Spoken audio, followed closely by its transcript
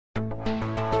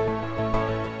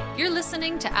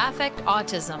listening to Affect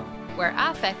Autism, where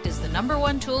affect is the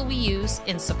 #1 tool we use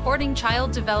in supporting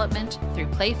child development through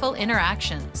playful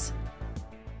interactions.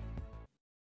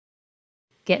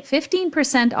 Get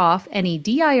 15% off any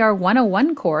DIR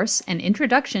 101 course and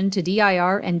Introduction to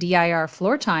DIR and DIR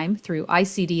Floor Time through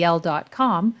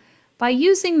icdl.com by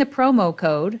using the promo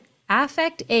code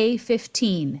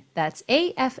AFFECTA15. That's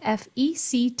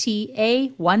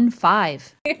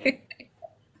AFFECTA15.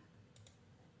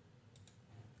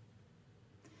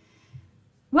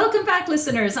 Welcome back,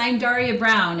 listeners. I'm Daria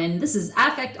Brown, and this is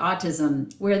Affect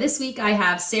Autism, where this week I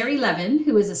have Sari Levin,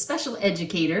 who is a special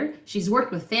educator. She's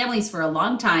worked with families for a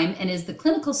long time and is the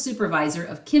clinical supervisor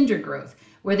of Kindergrowth,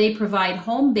 where they provide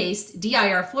home-based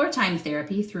DIR floor time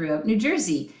therapy throughout New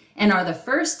Jersey and are the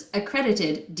first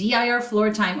accredited DIR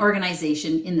floor time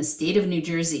organization in the state of New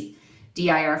Jersey.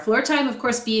 DIR floor time, of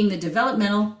course, being the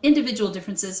developmental, individual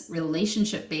differences,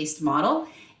 relationship-based model.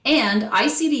 And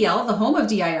ICDL, the home of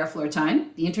DIR Floor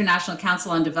Time, the International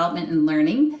Council on Development and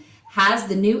Learning, has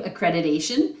the new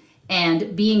accreditation.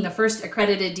 And being the first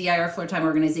accredited DIR Floor Time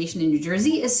organization in New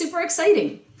Jersey is super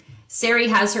exciting. Sari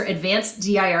has her advanced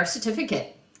DIR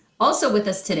certificate. Also with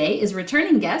us today is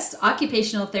returning guest,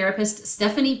 occupational therapist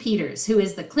Stephanie Peters, who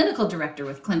is the clinical director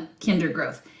with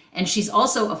Kindergrowth. And she's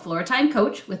also a floor time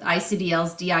coach with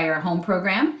ICDL's DIR home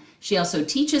program. She also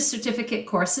teaches certificate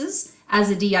courses as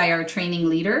a DIR training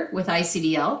leader with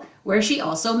ICDL, where she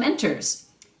also mentors.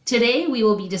 Today, we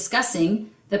will be discussing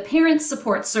the parent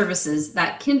support services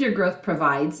that Kindergrowth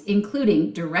provides,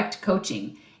 including direct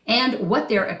coaching, and what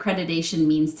their accreditation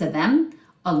means to them,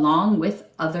 along with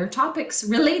other topics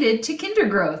related to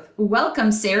Kindergrowth.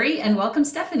 Welcome, Sari, and welcome,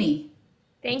 Stephanie.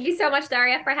 Thank you so much,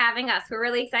 Daria, for having us. We're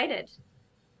really excited.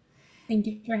 Thank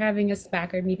you for having us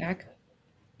back, or me back.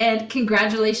 And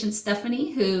congratulations,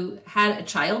 Stephanie, who had a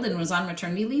child and was on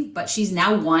maternity leave, but she's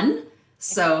now 1.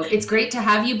 So it's great to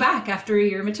have you back after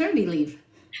your maternity leave.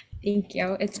 Thank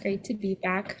you. It's great to be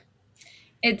back.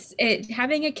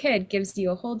 Having a kid gives you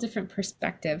a whole different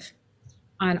perspective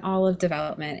on all of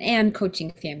development and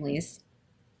coaching families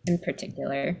in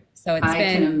particular. So I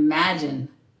can imagine.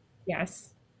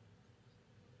 Yes.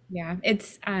 Yeah.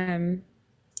 It's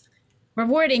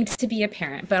rewarding to be a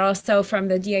parent, but also from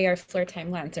the DIR floor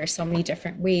time lens, there's so many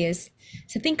different ways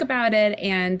to think about it,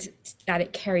 and that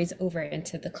it carries over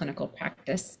into the clinical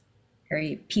practice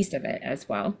piece of it as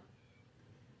well.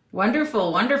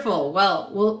 Wonderful, wonderful. Well,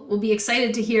 we'll be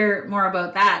excited to hear more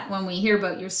about that when we hear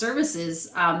about your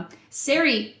services.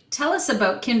 Sari, tell us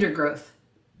about Kindergrowth.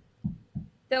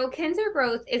 So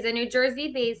Kindergrowth is a New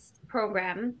Jersey-based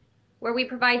program where we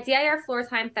provide DIR floor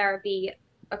time therapy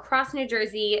across New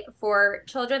Jersey for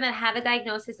children that have a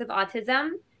diagnosis of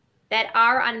autism that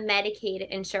are on Medicaid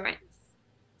insurance.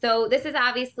 So this is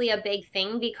obviously a big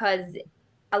thing because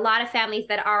a lot of families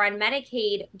that are on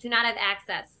Medicaid do not have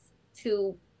access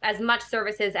to as much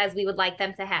services as we would like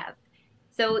them to have.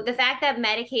 So the fact that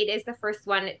Medicaid is the first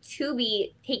one to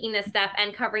be taking this step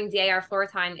and covering DIR floor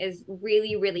time is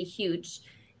really, really huge,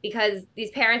 because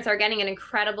these parents are getting an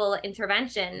incredible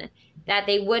intervention that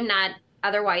they would not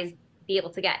otherwise be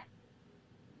able to get.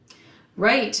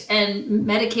 Right. And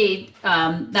Medicaid,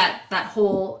 that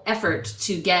whole effort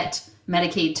to get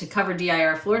Medicaid to cover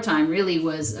DIR floor time really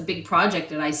was a big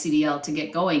project at ICDL to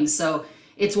get going. So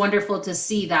it's wonderful to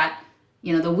see that,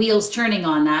 the wheels turning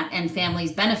on that and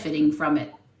families benefiting from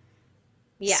it.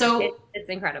 Yeah, so it's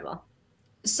incredible.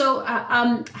 So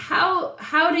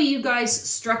how do you guys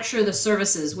structure the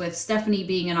services, with Stephanie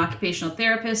being an occupational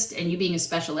therapist and you being a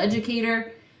special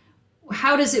educator?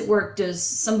 How does it work? Does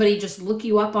somebody just look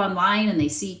you up online and they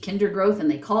see Kindergrowth and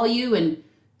they call you? And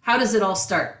how does it all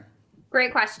start?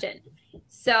 Great question.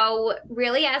 So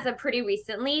really, as of pretty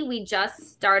recently, we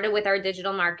just started with our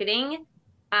digital marketing.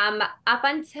 Up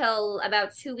until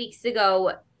about 2 weeks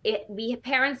ago,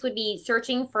 parents would be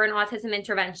searching for an autism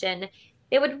intervention.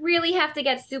 They would really have to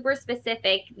get super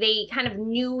specific. They kind of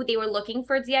knew they were looking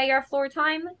for DIR floor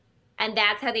time, and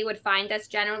that's how they would find us,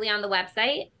 generally on the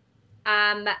website.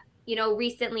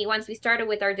 Recently, once we started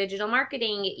with our digital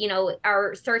marketing,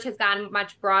 our search has gotten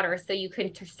much broader. So you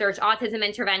can search autism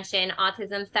intervention,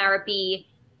 autism therapy,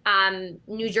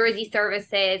 New Jersey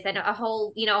services, and a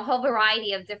whole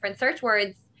variety of different search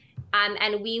words.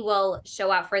 And we will show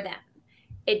up for them.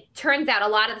 It turns out a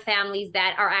lot of the families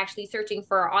that are actually searching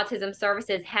for autism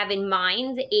services have in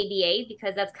mind ABA,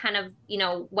 because that's kind of,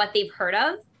 what they've heard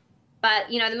of. But,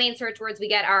 the main search words we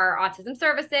get are autism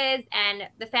services, and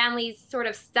the families sort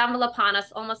of stumble upon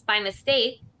us almost by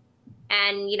mistake,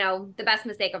 and, the best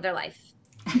mistake of their life.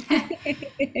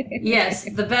 Yes,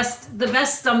 the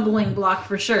best stumbling block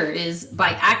for sure is by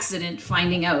accident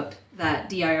finding out that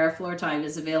DIR floor time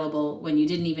is available when you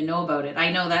didn't even know about it.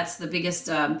 I know that's the biggest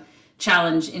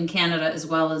challenge in Canada, as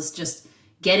well as just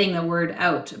getting the word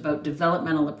out about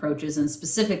developmental approaches and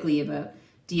specifically about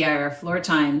DIR floor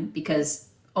time, because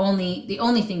the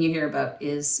only thing you hear about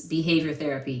is behavior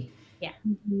therapy. Yeah.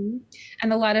 Mhm.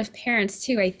 And a lot of parents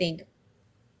too, I think,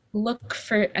 look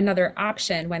for another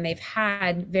option when they've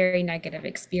had very negative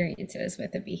experiences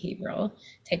with a behavioral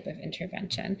type of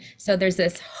intervention. So there's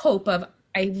this hope of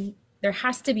there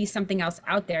has to be something else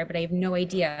out there, but I have no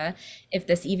idea if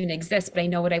this even exists, but I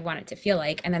know what I want it to feel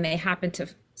like. And then they happen to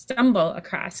stumble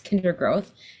across Kinder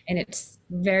Growth, and it's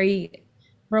very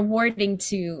rewarding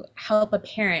to help a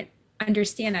parent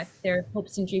understand that their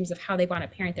hopes and dreams of how they want to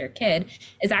parent their kid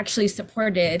is actually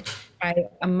supported by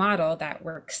a model that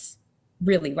works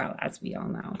really well, as we all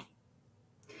know.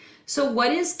 So,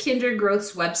 what is Kinder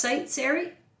Growth's website,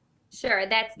 Sari? Sure,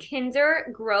 that's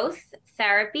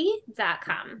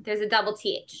kindergrowththerapy.com. There's a double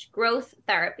TH, growth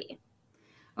therapy.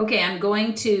 Okay, I'm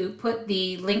going to put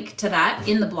the link to that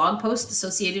in the blog post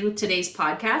associated with today's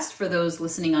podcast for those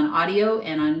listening on audio,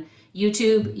 and on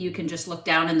YouTube. You can just look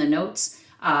down in the notes.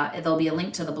 There'll be a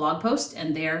link to the blog post,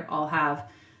 and there I'll have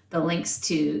the links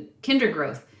to Kinder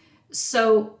Growth.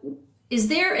 So, is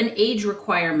there an age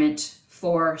requirement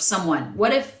for someone?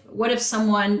 What if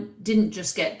someone didn't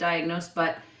just get diagnosed,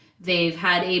 but they've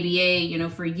had ABA,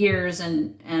 for years,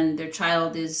 and their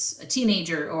child is a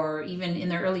teenager or even in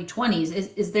their early 20s?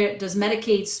 Does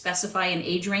Medicaid specify an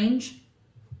age range?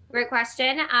 Great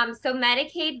question. So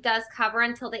Medicaid does cover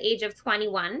until the age of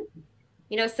 21.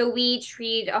 So we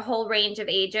treat a whole range of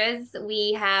ages.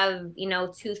 We have,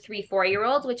 2, 3,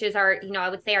 4-year-olds, which is our, I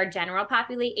would say our general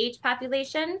age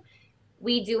population.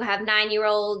 We do have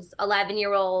 9-year-olds,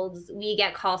 11-year-olds. We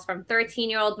get calls from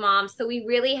 13-year-old moms. So we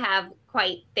really have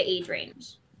quite the age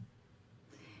range.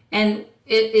 And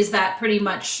is that pretty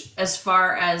much as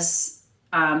far as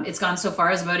it's gone so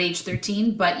far as about age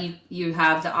 13, but you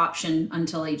have the option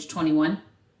until age 21?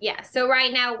 Yeah. So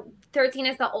right now, 13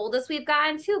 is the oldest we've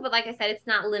gotten to, but like I said, it's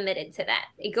not limited to that.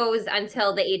 It goes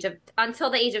until the age of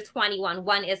 21.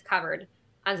 One is covered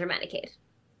under Medicaid.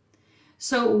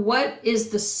 So what is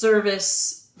the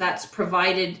service that's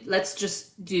provided? Let's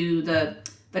just do the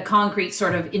concrete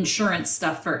sort of insurance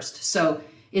stuff first. So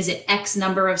is it X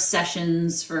number of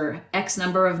sessions for X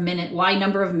number of Y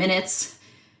number of minutes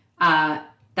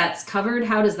that's covered?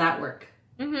 How does that work?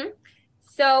 Mm-hmm.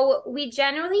 So we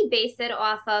generally base it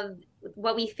off of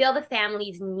what we feel the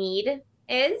family's need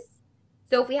is.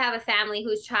 So if we have a family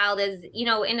whose child is,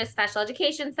 in a special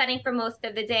education setting for most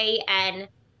of the day, and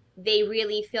they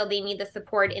really feel they need the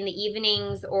support in the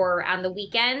evenings or on the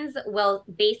weekends, we'll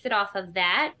base it off of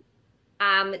that.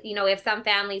 If some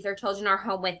families or children are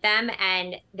home with them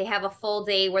and they have a full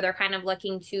day where they're kind of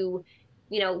looking to,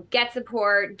 get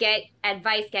support, get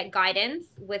advice, get guidance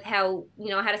with how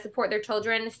to support their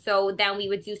children. So then we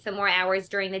would do some more hours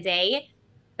during the day.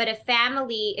 But a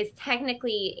family is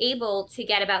technically able to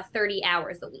get about 30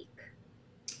 hours a week.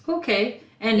 Okay.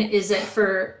 And is it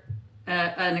for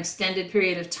an extended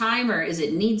period of time, or is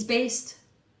it needs based?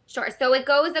 Sure. So it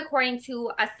goes according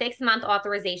to a 6-month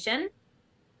authorization.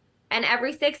 And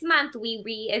every 6 months, we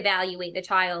reevaluate the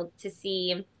child to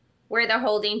see where they're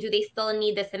holding. Do they still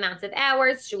need this amount of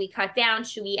hours? Should we cut down?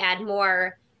 Should we add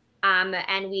more?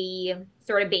 And we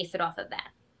sort of base it off of that.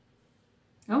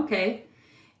 Okay.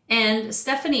 And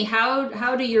Stephanie,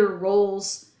 how do your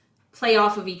roles play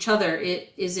off of each other?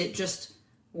 Is it just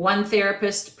one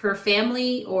therapist per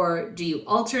family, or do you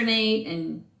alternate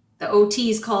and the OT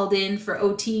is called in for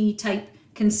OT type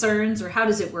concerns, or how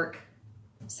does it work?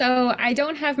 So I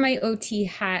don't have my OT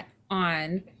hat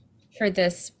on for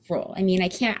this role. I mean, I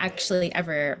can't actually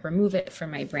ever remove it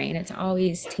from my brain. It's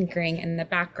always tinkering in the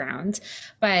background.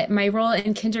 But my role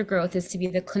in Kinder Growth is to be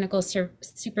the clinical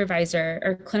supervisor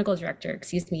or clinical director,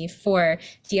 for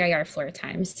DIR floor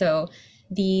time. So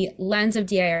the lens of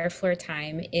DIR floor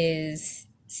time is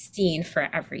seen for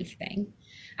everything.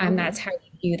 That's how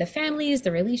you view the families,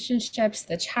 the relationships,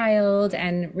 the child,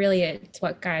 and really it's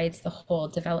what guides the whole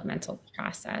developmental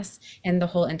process and the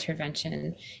whole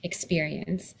intervention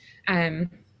experience.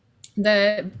 Bring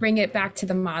it back to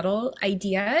the model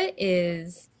idea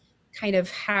is kind of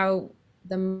how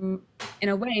in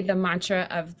a way, the mantra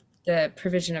of the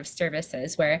provision of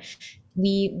services, where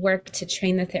we work to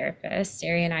train the therapist.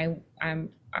 Sari and I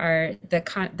are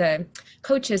the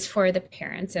coaches for the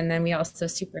parents, and then we also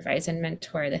supervise and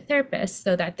mentor the therapists,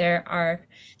 so that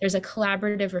there's a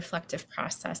collaborative reflective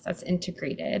process that's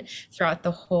integrated throughout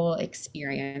the whole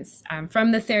experience,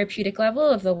 from the therapeutic level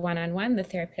of the one-on-one, the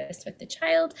therapist with the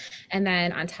child, and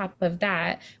then on top of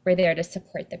that, we're there to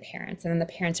support the parents, and then the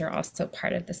parents are also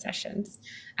part of the sessions.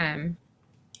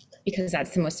 Because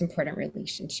that's the most important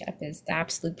relationship, is the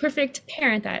absolute perfect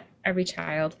parent that every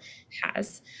child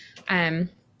has. And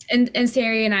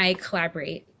Sari and I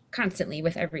collaborate constantly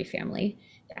with every family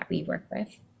that we work with.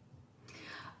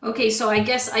 Okay, so I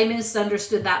guess I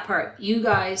misunderstood that part. You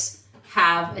guys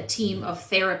have a team of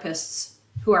therapists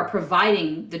who are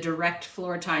providing the direct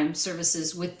floor time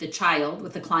services with the child,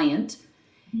 with the client,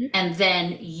 and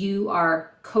then you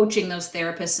are coaching those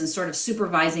therapists and sort of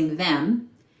supervising them,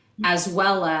 as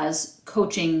well as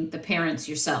coaching the parents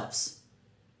yourselves.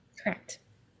 Correct.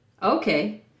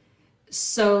 Okay.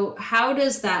 So how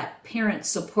does that parent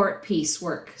support piece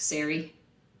work, Sari?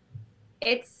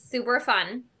 It's super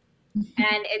fun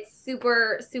and it's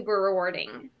super, super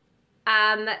rewarding.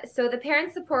 So the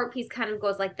parent support piece kind of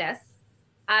goes like this.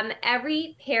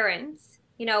 Every parent,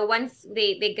 once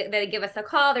they give us a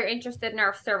call, they're interested in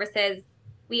our services,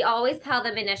 we always tell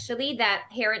them initially that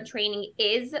parent training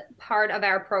is part of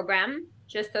our program,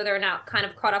 just so they're not kind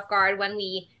of caught off guard when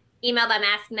we email them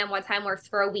asking them what time works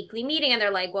for a weekly meeting, and they're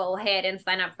like, well, hey, I didn't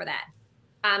sign up for that.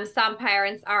 Some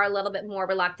parents are a little bit more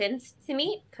reluctant to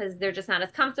meet because they're just not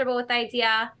as comfortable with the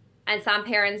idea. And some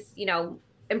parents,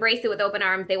 embrace it with open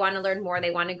arms. They want to learn more,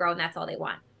 they want to grow, and that's all they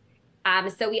want.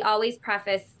 So we always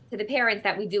preface to the parents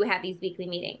that we do have these weekly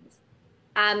meetings.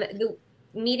 The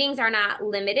meetings are not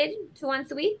limited to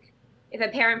once a week. If a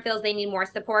parent feels they need more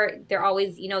support, they're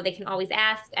always, they can always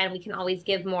ask, and we can always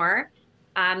give more.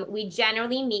 We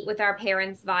generally meet with our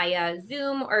parents via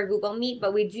Zoom or Google Meet,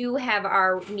 but we do have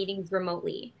our meetings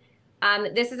remotely.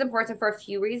 This is important for a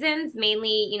few reasons.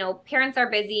 Mainly, parents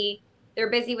are busy. They're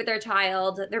busy with their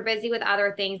child. They're busy with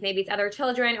other things. Maybe it's other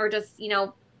children or just,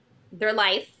 their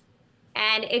life.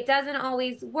 And it doesn't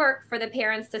always work for the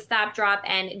parents to stop, drop,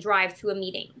 and drive to a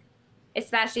meeting,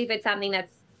 especially if it's something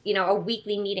that's, a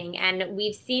weekly meeting. And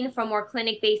we've seen from more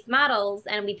clinic-based models,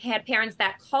 and we've had parents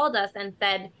that called us and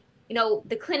said,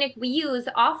 the clinic we use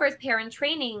offers parent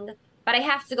training, but I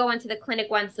have to go into the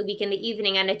clinic once a week in the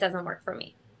evening and it doesn't work for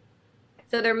me.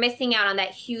 So they're missing out on that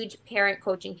huge parent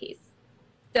coaching piece.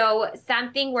 So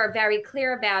something we're very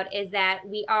clear about is that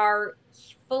we are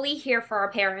fully here for our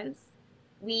parents.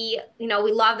 We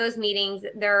love those meetings.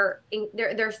 They're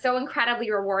so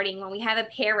incredibly rewarding when we have a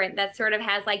parent that sort of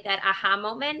has like that aha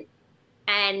moment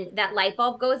and that light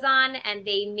bulb goes on and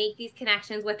they make these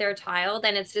connections with their child,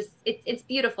 and it's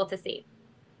beautiful to see.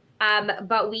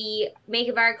 But we make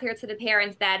it very clear to the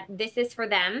parents that this is for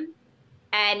them,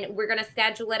 and we're going to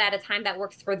schedule it at a time that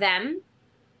works for them,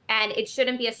 and it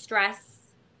shouldn't be a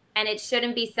stress, and it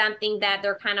shouldn't be something that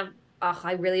they're kind of,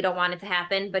 I really don't want it to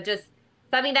happen, but just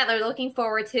something that they're looking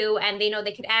forward to, and they know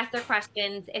they could ask their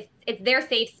questions. It's their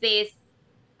safe space,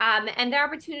 and their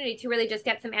opportunity to really just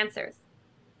get some answers.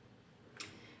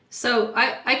 So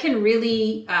I can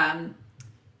really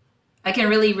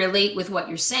relate with what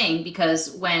you're saying,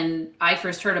 because when I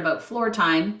first heard about floor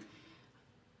time,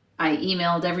 I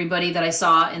emailed everybody that I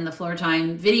saw in the floor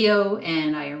time video,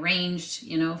 and I arranged,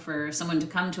 for someone to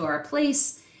come to our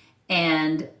place,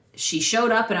 and she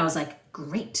showed up, and I was like,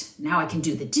 great, now I can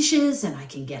do the dishes and I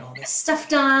can get all this stuff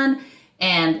done.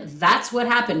 And that's what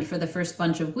happened for the first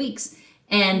bunch of weeks.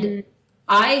 And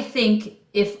I think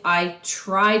if I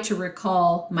try to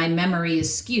recall, my memory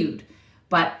is skewed,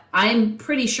 but I'm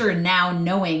pretty sure now,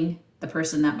 knowing the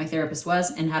person that my therapist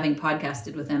was and having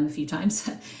podcasted with them a few times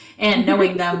and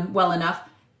knowing them well enough,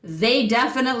 they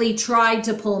definitely tried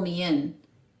to pull me in.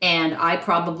 And I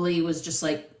probably was just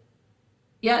like,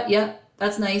 yeah,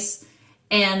 that's nice.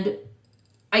 And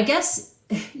I guess,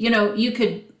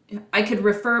 I could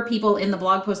refer people in the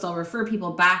blog post. I'll refer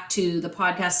people back to the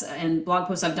podcasts and blog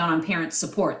posts I've done on parent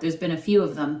support. There's been a few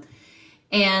of them.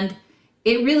 And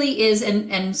it really is.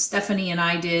 And Stephanie and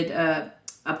I did a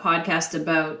podcast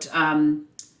about,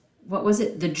 what was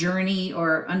it? The journey,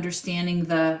 or understanding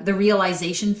the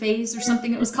realization phase, or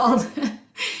something it was called.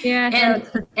 Yeah.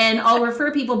 And I'll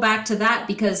refer people back to that,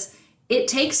 because it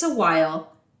takes a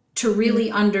while to really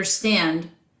understand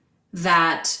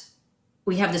that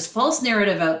we have this false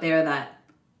narrative out there that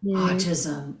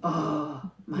autism,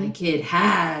 my kid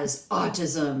has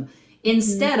autism,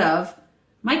 instead of,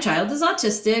 my child is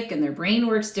autistic and their brain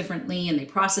works differently and they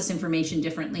process information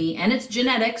differently, and it's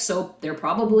genetic, so they're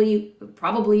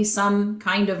probably some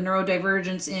kind of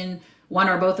neurodivergence in one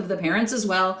or both of the parents as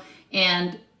well.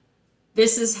 And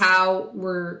this is how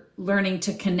we're learning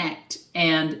to connect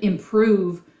and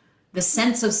improve the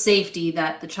sense of safety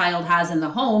that the child has in the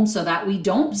home so that we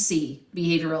don't see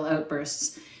behavioral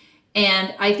outbursts.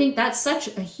 And I think that's such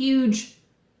a huge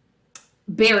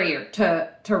barrier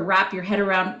to wrap your head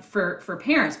around for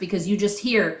parents, because you just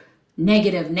hear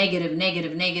negative, negative,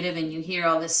 negative, negative, and you hear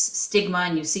all this stigma,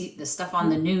 and you see the stuff on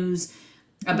the news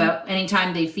about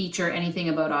anytime they feature anything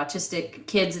about autistic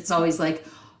kids, it's always like,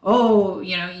 oh,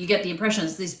 you get the impression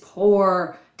it's these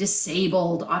poor,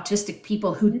 disabled, autistic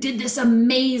people who did this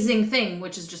amazing thing,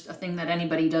 which is just a thing that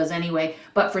anybody does anyway.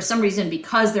 But for some reason,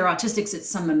 because they're autistics, it's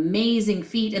some amazing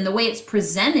feat. And the way it's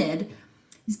presented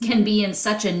can be in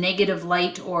such a negative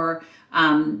light, or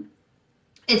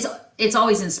it's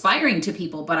always inspiring to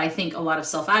people. But I think a lot of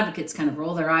self-advocates kind of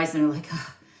roll their eyes and they're like,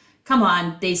 oh, come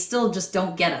on, they still just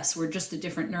don't get us. We're just a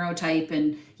different neurotype.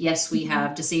 And yes, we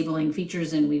have disabling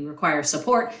features and we require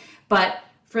support. But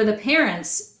for the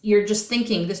parents, you're just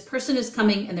thinking, this person is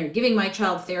coming and they're giving my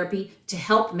child therapy to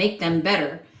help make them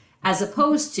better, as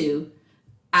opposed to,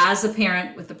 as a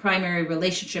parent with the primary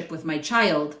relationship with my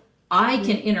child, I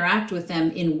can interact with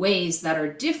them in ways that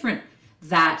are different,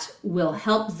 that will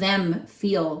help them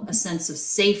feel a sense of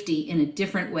safety in a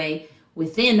different way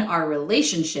within our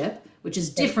relationship, which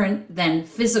is different than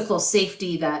physical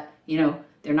safety, that,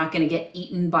 they're not going to get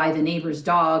eaten by the neighbor's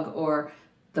dog, or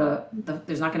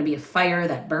there's not going to be a fire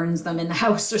that burns them in the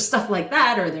house or stuff like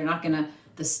that, or they're not going to,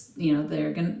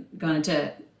 they're going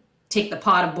to take the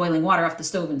pot of boiling water off the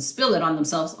stove and spill it on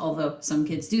themselves, although some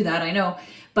kids do that, I know.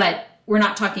 But we're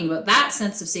not talking about that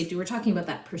sense of safety. We're talking about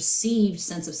that perceived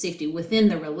sense of safety within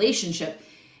the relationship.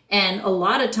 And a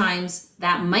lot of times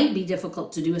that might be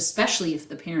difficult to do, especially if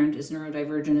the parent is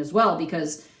neurodivergent as well,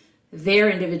 because their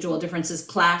individual differences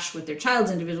clash with their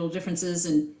child's individual differences.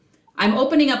 And I'm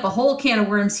opening up a whole can of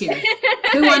worms here.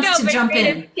 Who wants to jump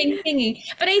in?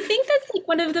 But I think that's like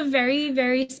one of the very,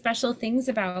 very special things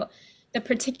about the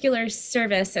particular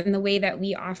service and the way that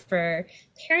we offer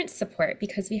parent support,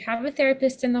 because we have a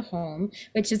therapist in the home,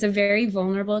 which is a very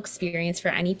vulnerable experience for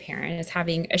any parent, is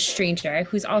having a stranger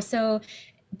who's also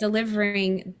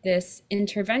delivering this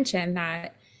intervention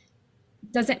that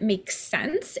doesn't make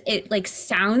sense. It like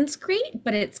sounds great,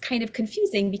 but it's kind of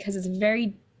confusing because it's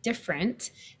very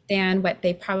different than what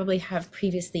they probably have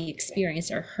previously experienced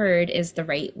or heard is the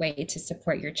right way to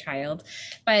support your child.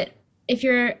 But if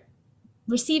you're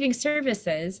receiving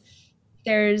services,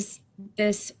 there's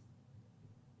this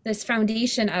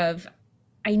foundation of,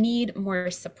 I need more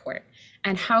support,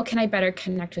 and how can I better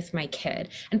connect with my kid?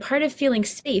 And part of feeling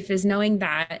safe is knowing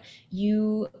that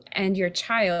you and your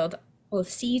child both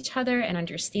see each other and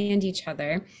understand each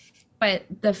other, but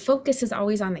the focus is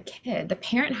always on the kid. The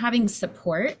parent having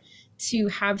support to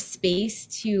have space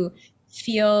to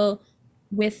feel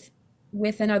with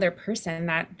another person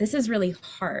that this is really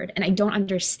hard and I don't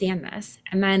understand this.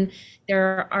 And then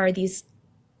there are these,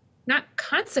 not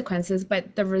consequences,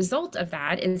 but the result of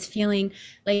that is feeling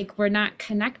like we're not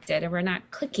connected and we're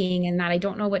not clicking, and that I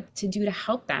don't know what to do to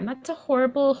help them. That's a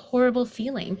horrible, horrible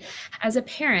feeling as a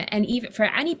parent. And even for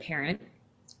any parent,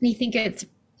 I think it's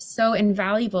so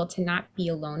invaluable to not be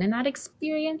alone in that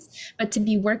experience, but to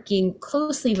be working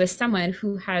closely with someone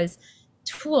who has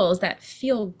tools that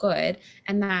feel good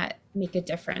and that make a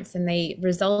difference, and they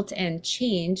result in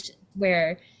change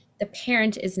where the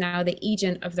parent is now the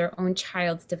agent of their own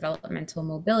child's developmental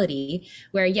mobility,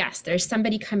 where yes, there's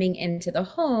somebody coming into the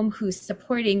home who's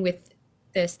supporting with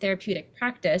this therapeutic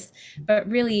practice, but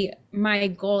really my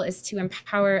goal is to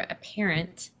empower a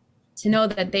parent to know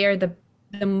that they are the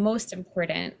most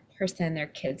important person in their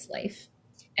kid's life,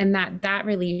 and that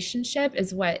relationship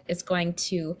is what is going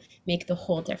to make the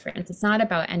whole difference. It's not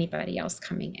about anybody else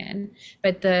coming in,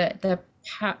 but the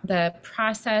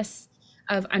process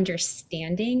of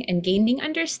understanding and gaining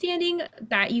understanding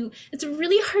that it's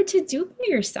really hard to do by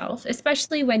yourself,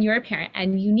 especially when you're a parent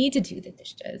and you need to do the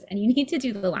dishes and you need to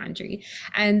do the laundry,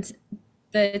 and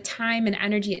the time and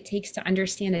energy it takes to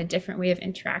understand a different way of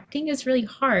interacting is really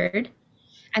hard.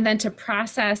 And then to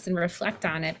process and reflect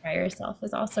on it by yourself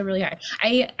is also really hard.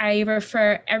 I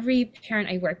refer every parent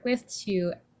I work with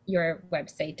to your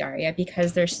website, Daria,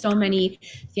 because there's so many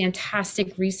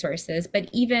fantastic resources, but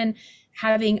even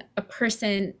having a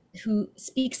person who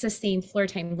speaks the same floor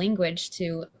time language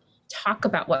to talk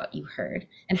about what you heard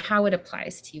and how it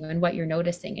applies to you and what you're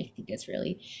noticing, I think is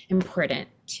really important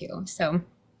too. So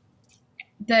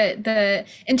the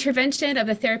intervention of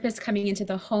the therapist coming into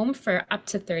the home for up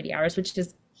to 30 hours, which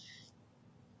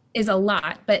is a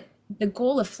lot, but the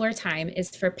goal of floor time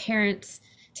is for parents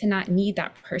to not need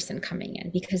that person coming in,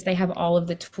 because they have all of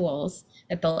the tools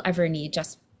that they'll ever need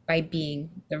just by being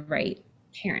the right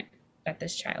parent. that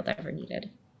this child ever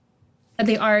needed. That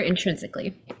they are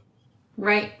intrinsically.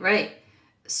 Right, right.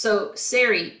 So,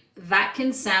 Sari, that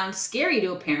can sound scary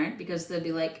to a parent because they'll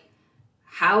be like,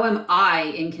 how am I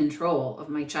in control of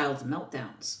my child's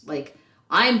meltdowns? Like,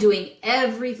 I'm doing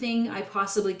everything I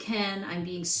possibly can. I'm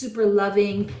being super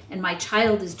loving, and my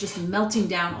child is just melting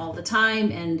down all the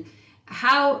time. And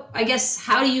how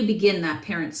do you begin that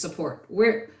parent support?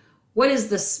 What is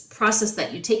this process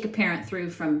that you take a parent through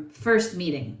from first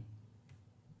meeting?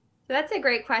 So that's a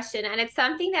great question. And it's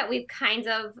something that we've kind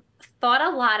of thought a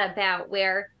lot about,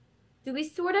 where do we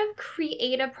sort of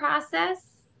create a process?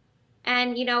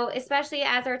 And, especially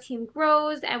as our team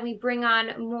grows and we bring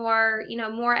on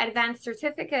more advanced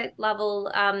certificate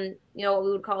level, what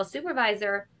we would call a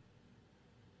supervisor,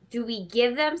 do we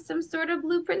give them some sort of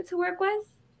blueprint to work with?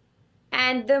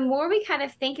 And the more we kind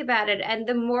of think about it and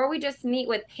the more we just meet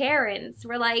with parents,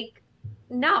 we're like,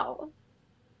 no,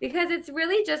 because it's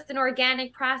really just an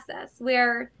organic process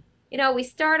where, we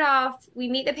start off, we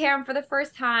meet the parent for the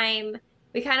first time,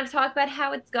 we kind of talk about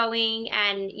how it's going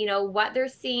and, what they're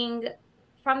seeing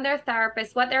from their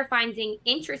therapist, what they're finding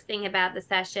interesting about the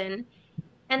session.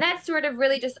 And that sort of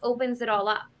really just opens it all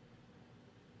up.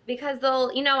 Because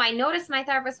I noticed my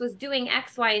therapist was doing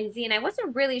X, Y, and Z, and I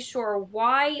wasn't really sure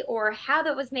why or how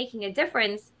that was making a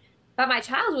difference, but my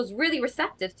child was really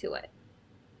receptive to it.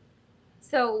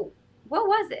 So what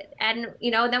was it? And,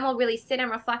 then we'll really sit and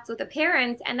reflect with the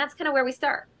parent, and that's kind of where we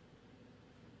start.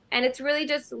 And it's really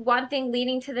just one thing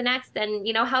leading to the next and,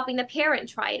 helping the parent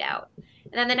try it out.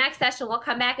 And then the next session, we'll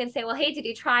come back and say, well, hey, did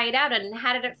you try it out? And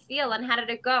how did it feel? And how did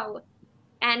it go?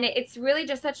 And it's really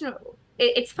just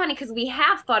it's funny because we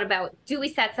have thought about, do we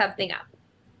set something up?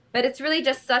 But it's really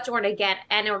just such an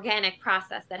organic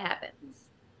process that happens.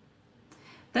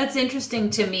 That's interesting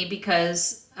to me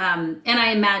because, and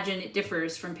I imagine it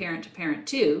differs from parent to parent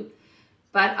too,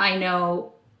 but I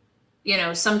know,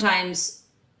 sometimes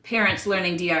parents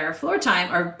learning DIR floor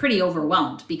time are pretty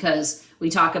overwhelmed because we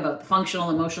talk about the functional,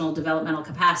 emotional, developmental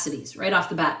capacities. Right off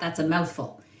the bat, that's a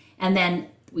mouthful. And then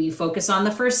we focus on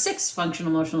the first 6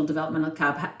 functional, emotional, developmental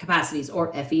capacities,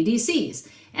 or FEDCs.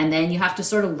 And then you have to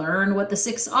sort of learn what the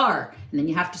 6 are. And then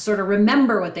you have to sort of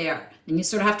remember what they are. And you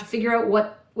sort of have to figure out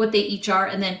what they each are.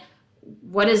 And then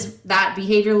what does that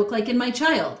behavior look like in my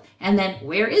child? And then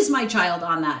where is my child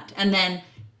on that? And then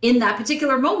in that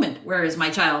particular moment, where is my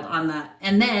child on that?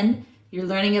 And then you're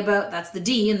learning about, that's the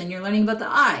D, and then you're learning about the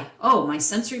I. Oh, my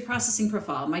sensory processing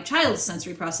profile, my child's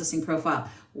sensory processing profile.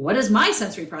 What does my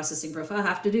sensory processing profile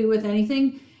have to do with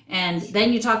anything? And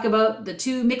then you talk about the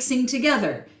 2 mixing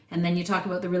together. And then you talk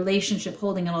about the relationship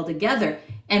holding it all together.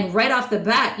 And right off the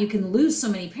bat, you can lose so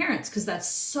many parents because that's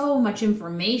so much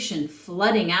information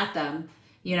flooding at them.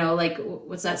 Like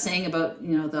what's that saying about,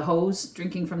 the hose,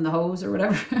 drinking from the hose or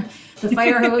whatever, the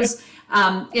fire hose.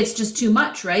 It's just too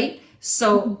much, right?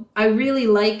 So I really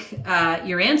like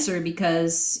your answer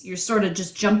because you're sort of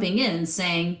just jumping in and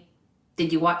saying,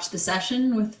 did you watch the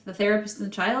session with the therapist and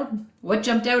the child? What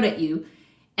jumped out at you?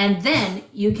 And then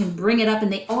you can bring it up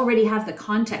and they already have the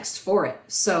context for it.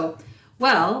 So,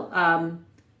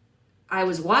 I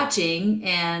was watching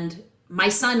and my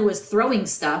son was throwing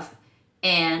stuff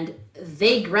and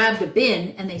they grabbed a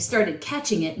bin and they started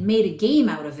catching it and made a game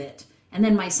out of it. And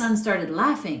then my son started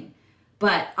laughing.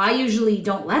 But I usually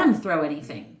don't let him throw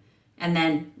anything. And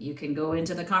then you can go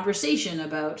into the conversation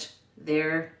about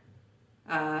their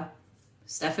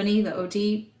Stephanie, the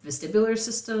OT vestibular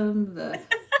system, the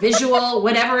visual,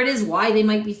 whatever it is, why they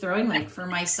might be throwing. Like for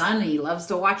my son, he loves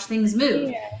to watch things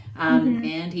move. Yeah.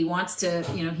 And he wants to,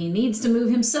 he needs to move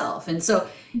himself. And so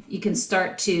you can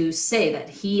start to say that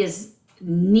he is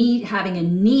having a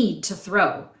need to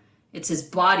throw. It's his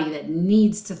body that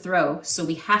needs to throw. So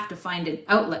we have to find an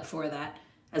outlet for that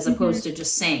as opposed to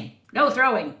just saying, no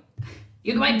throwing.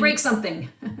 You might break something.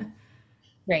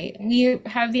 Right. We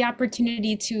have the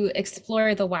opportunity to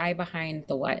explore the why behind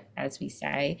the what, as we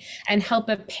say, and help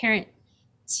a parent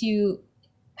to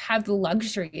have the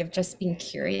luxury of just being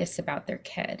curious about their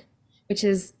kid, which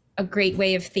is a great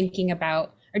way of thinking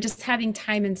about, or just having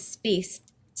time and space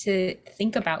to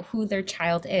think about who their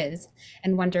child is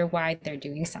and wonder why they're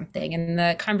doing something. And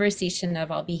the conversation of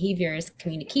all behaviors,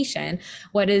 communication,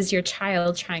 what is your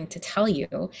child trying to tell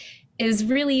you, is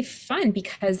really fun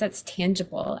because that's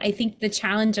tangible. I think the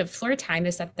challenge of floor time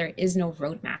is that there is no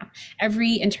roadmap.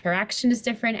 Every interaction is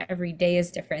different. Every day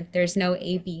is different. There's no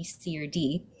A, B, C, or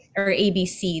D, or A, B,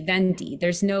 C, then D.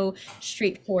 There's no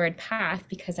straightforward path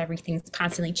because everything's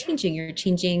constantly changing. You're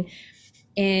changing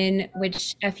in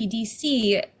which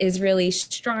FEDC is really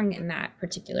strong in that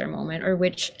particular moment, or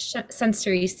which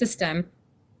sensory system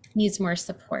needs more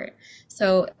support.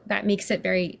 So that makes it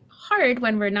very hard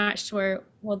when we're not sure,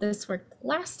 well, this worked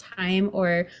last time,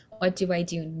 or what do I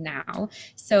do now?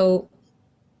 So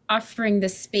offering the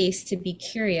space to be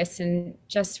curious and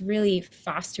just really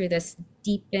foster this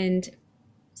deepened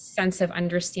sense of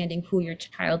understanding who your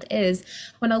child is,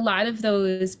 when a lot of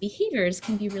those behaviors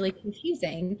can be really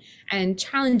confusing and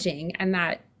challenging, and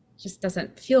that just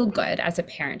doesn't feel good as a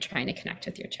parent trying to connect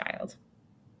with your child.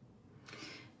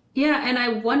 Yeah, and I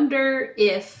wonder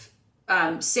if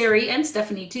Sari and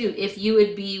Stephanie too, if you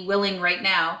would be willing right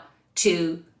now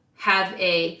to have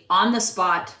a on the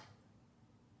spot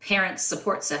parent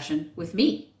support session with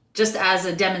me, just as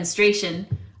a demonstration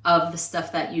of the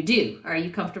stuff that you do. Are you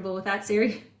comfortable with that,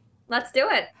 Sari? Let's do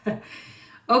it.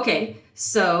 Okay,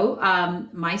 so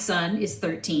my son is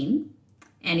 13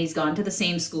 and he's gone to the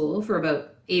same school for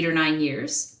about 8 or 9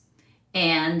 years.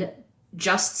 And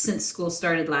just since school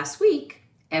started last week,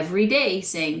 every day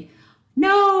saying,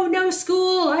 no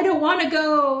school, I don't want to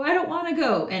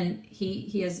go. And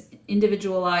he has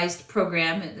individualized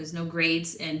program. There's no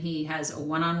grades, and he has a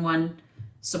one-on-one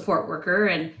support worker,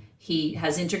 and he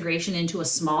has integration into a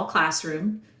small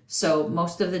classroom. So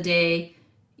most of the day,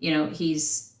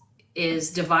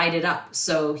 is divided up.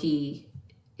 So he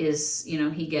is,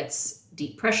 he gets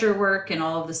deep pressure work and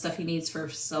all of the stuff he needs for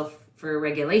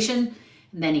regulation.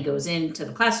 And then he goes into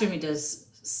the classroom, he does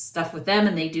stuff with them,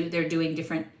 and they're doing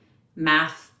different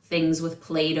math things with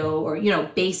Play-Doh, or,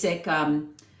 basic,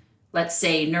 let's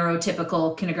say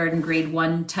neurotypical kindergarten grade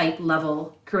 1 type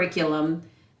level curriculum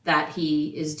that he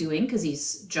is doing, because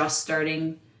he's just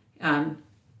starting.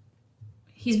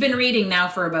 He's been reading now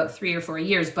for about 3 or 4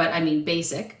 years, but I mean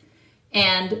basic.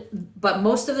 But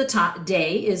most of the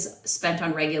day is spent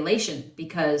on regulation,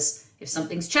 because if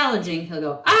something's challenging, he'll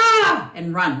go,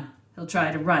 and run. He'll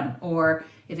try to run. Or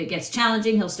if it gets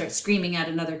challenging, he'll start screaming at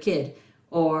another kid.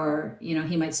 Or,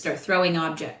 he might start throwing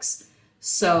objects.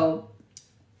 So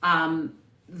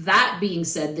that being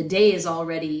said, the day is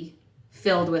already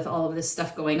filled with all of this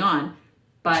stuff going on,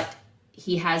 but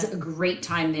he has a great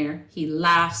time there. He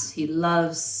laughs, he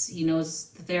loves, he knows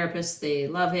the therapist, they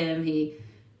love him. He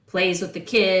plays with the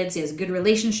kids, he has a good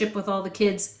relationship with all the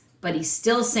kids, but he's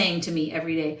still saying to me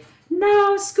every day,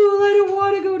 no, school, I don't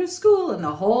want to go to school. And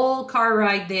the whole car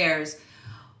ride there's,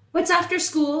 what's after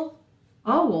school?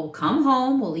 Oh, we'll come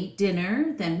home, we'll eat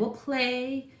dinner, then we'll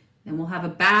play, then we'll have a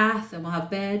bath, then we'll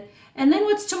have bed. And then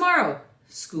what's tomorrow?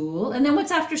 School. And then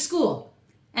what's after school?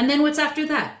 And then what's after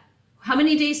that? How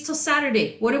many days till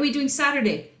Saturday? What are we doing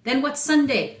Saturday? Then what's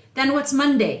Sunday? Then what's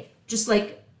Monday? Just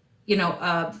like,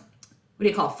 what do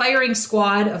you call it? Firing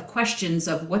squad of questions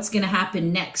of what's going to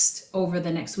happen next over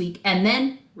the next week. And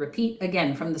then repeat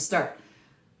again from the start.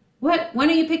 When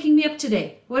are you picking me up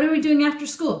today? What are we doing after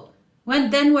school?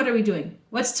 Then what are we doing?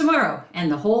 What's tomorrow?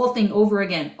 And the whole thing over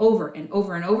again, over and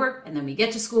over and over. And then we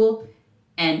get to school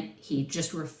and he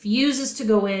just refuses to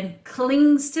go in,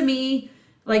 clings to me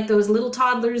like those little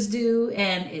toddlers do.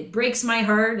 And it breaks my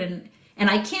heart. And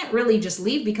I can't really just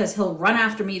leave, because he'll run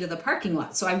after me to the parking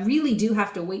lot. So I really do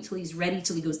have to wait till he's ready,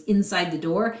 till he goes inside the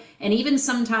door. And even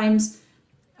sometimes,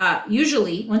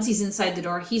 usually once he's inside the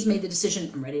door, he's made the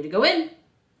decision, I'm ready to go in,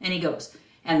 and he goes.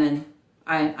 And then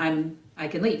I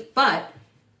can leave. But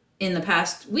in the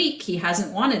past week, he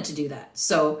hasn't wanted to do that.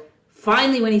 So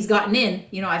finally, when he's gotten in,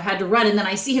 I've had to run, and then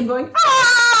I see him going,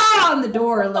 on the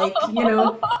door, like,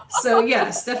 So yeah,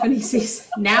 Stephanie sees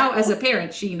now, as a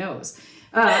parent, she knows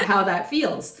how that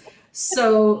feels.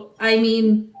 So, I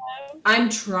mean, I'm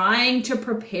trying to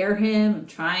prepare him. I'm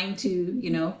trying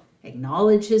to,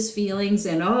 acknowledge his feelings,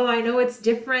 and, I know it's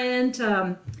different.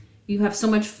 You have so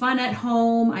much fun at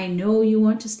home. I know you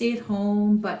want to stay at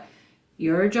home, but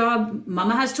your job,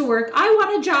 mama has to work. I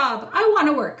want a job. I want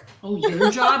to work. Oh, your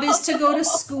job is to go to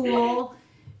school.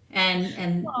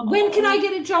 And when can I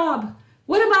get a job?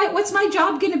 What's my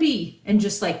job going to be? And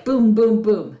just like boom, boom,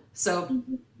 boom. So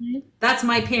that's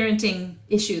my parenting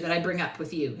issue that I bring up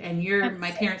with you, and you're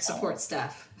my parent support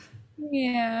staff.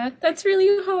 Yeah, that's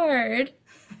really hard.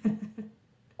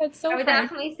 That's so I would hard.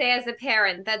 definitely say, as a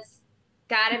parent, that's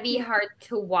gotta be hard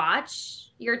to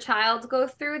watch your child go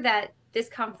through that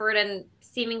discomfort and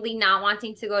seemingly not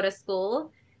wanting to go to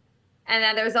school. And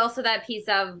then there's also that piece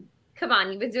of, come on,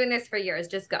 you've been doing this for years,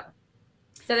 just go.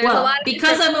 So there's a lot of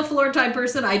because I'm a floor time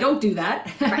person, I don't do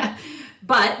that. Right.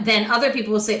 But then other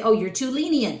people will say, oh, you're too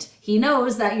lenient. He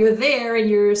knows that you're there and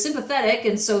you're sympathetic,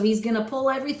 and so he's going to pull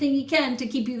everything he can to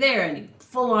keep you there. And he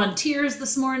full on tears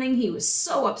this morning. He was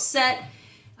so upset.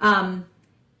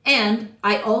 And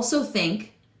I also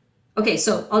think, okay,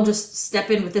 so I'll just step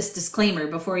in with this disclaimer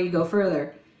before you go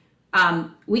further.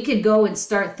 We could go and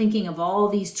start thinking of all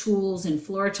these tools and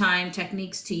floor time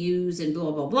techniques to use and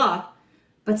blah, blah, blah.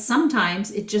 But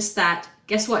sometimes it's just that,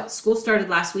 guess what? School started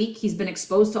last week. He's been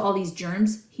exposed to all these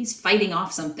germs. He's fighting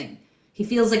off something. He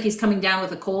feels like he's coming down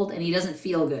with a cold and he doesn't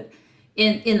feel good.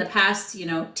 In the past,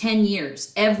 10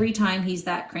 years, every time he's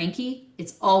that cranky,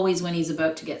 it's always when he's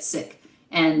about to get sick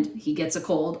and he gets a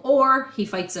cold, or he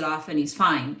fights it off and he's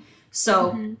fine.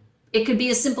 So it could be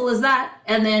as simple as that.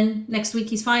 And then next week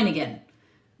he's fine again.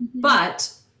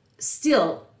 But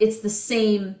still, it's the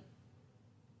same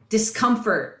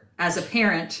discomfort as a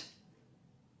parent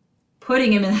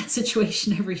putting him in that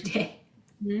situation every day.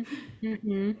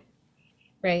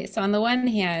 Right. So on the one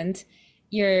hand,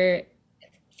 you're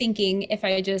thinking, if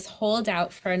I just hold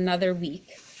out for another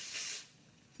week,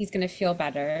 he's going to feel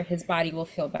better. His body will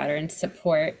feel better and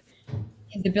support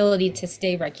his ability to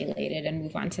stay regulated and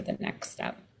move on to the next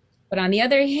step. But on the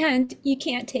other hand, you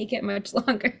can't take it much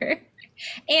longer.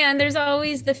 And there's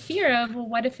always the fear of, well,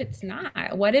 what if it's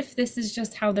not? What if this is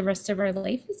just how the rest of our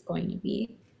life is going to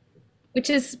be? Which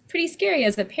is pretty scary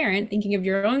as a parent, thinking of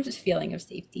your own feeling of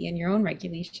safety and your own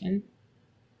regulation.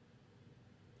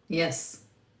 Yes.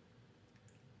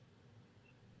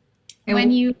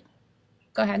 And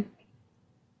go ahead.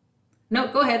 No,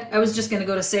 go ahead. I was just going to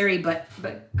go to Sari, but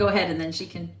go ahead and then she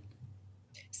can.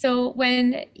 So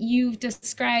when you've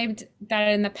described that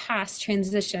in the past,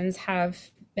 transitions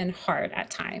have been hard at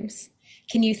times,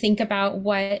 can you think about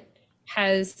what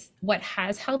has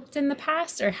helped in the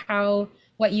past, or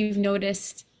what you've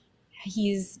noticed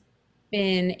he's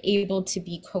been able to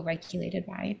be co-regulated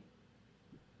by?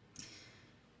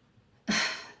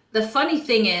 The funny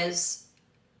thing is,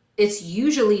 it's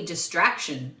usually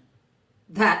distraction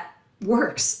that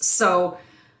works. So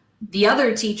the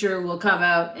other teacher will come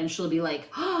out and she'll be like,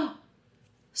 oh,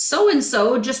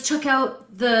 so-and-so just took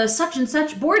out the such and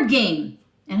such board game.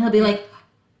 And she'll be like,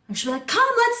 come,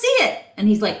 let's see it. And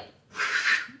he's like,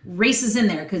 races in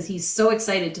there because he's so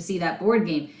excited to see that board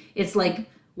game. It's like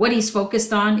what he's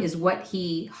focused on is what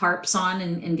he harps on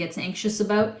and gets anxious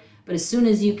about. But as soon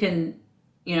as you can,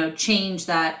 change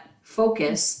that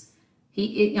focus,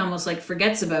 he almost like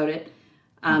forgets about it.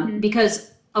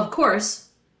 Because of course,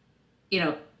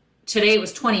 today it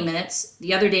was 20 minutes.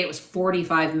 The other day it was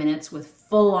 45 minutes with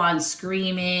full on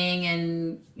screaming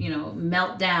and,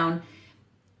 meltdown.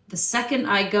 The second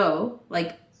I go,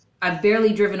 like I've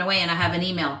barely driven away and I have an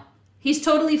email. He's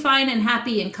totally fine and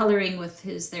happy and coloring with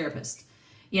his therapist,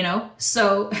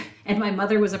 So, and my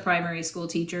mother was a primary school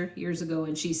teacher years ago,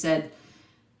 and she said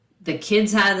the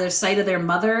kids had the sight of their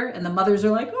mother and the mothers are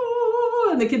like, oh,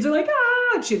 and the kids are like,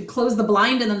 ah, and she'd close the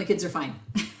blind and then the kids are fine.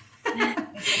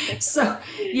 So,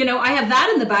 I have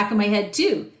that in the back of my head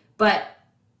too. But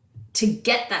to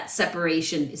get that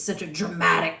separation is such a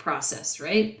dramatic process,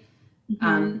 right?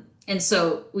 And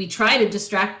so we try to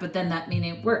distract, but then that may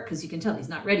not work because you can tell he's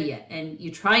not ready yet. And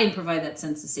you try and provide that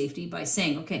sense of safety by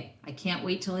saying, okay, I can't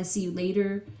wait till I see you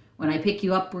later. When I pick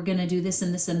you up, we're going to do this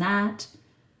and this and that.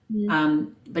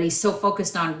 But he's so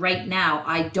focused on right now,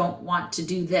 I don't want to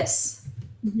do this.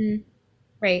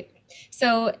 Right.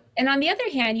 So, and on the other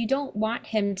hand, you don't want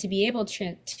him to be able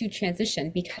to transition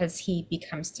because he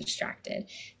becomes distracted,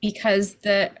 because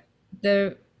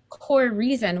the core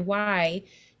reason why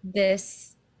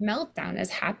this meltdown is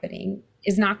happening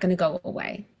is not going to go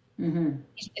away.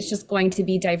 It's just going to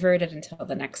be diverted until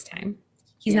the next time.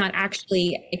 He's not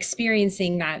actually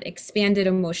experiencing that expanded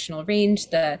emotional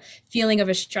range, the feeling of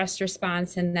a stress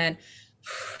response, and then,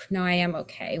 no, I am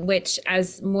okay, which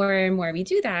as more and more we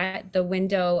do that, the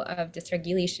window of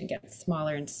dysregulation gets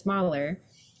smaller and smaller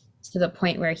to the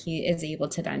point where he is able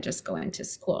to then just go into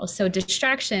school. So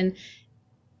distraction,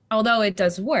 although it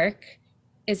does work,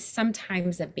 is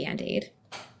sometimes a Band-Aid.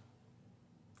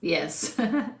 Yes.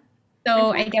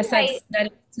 So I guess that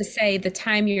is to say, the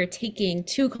time you're taking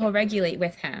to co-regulate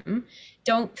with him,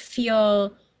 don't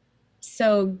feel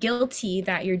so guilty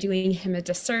that you're doing him a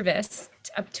disservice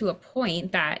up to a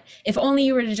point that if only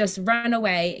you were to just run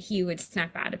away, he would snap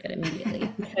out of it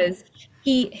immediately because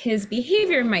his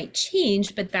behavior might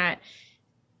change, but that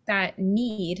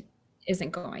need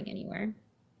isn't going anywhere.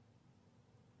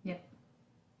 Yeah.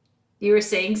 You were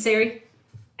saying, Sari?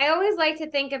 I always like to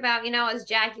think about, as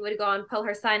Jackie would go and pull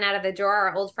her son out of the drawer,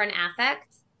 our old friend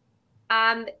Affect.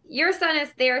 Your son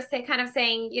is there kind of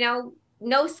saying,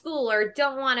 no school or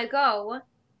don't want to go.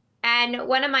 And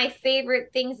one of my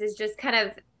favorite things is just kind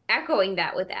of echoing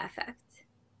that with Affect.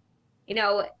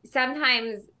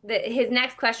 Sometimes his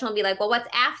next question will be like, well, what's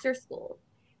after school?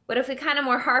 But if we kind of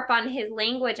more harp on his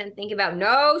language and think about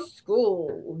no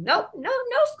school, no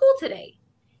school today.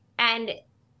 And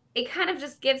it kind of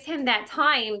just gives him that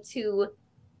time to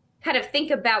kind of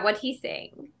think about what he's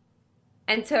saying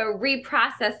and to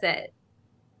reprocess it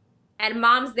and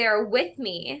mom's there with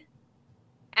me.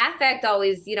 Affect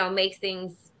always, makes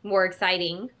things more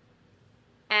exciting.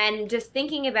 And just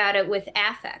thinking about it with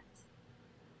affect.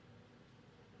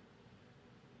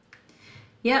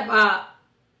 Yep.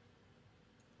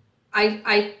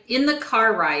 I in the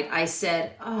car ride, I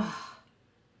said, "Oh,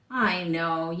 I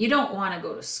know you don't want to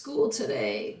go to school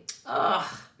today. Ugh,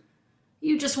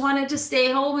 you just wanted to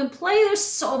stay home and play. There's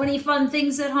so many fun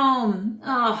things at home.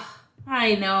 Ugh,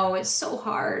 I know it's so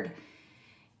hard."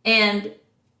 And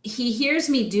he hears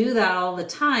me do that all the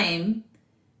time.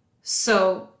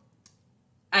 So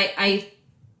I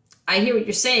hear what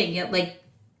you're saying. Yet, like,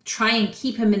 try and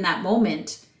keep him in that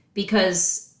moment,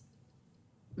 because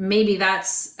maybe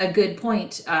that's a good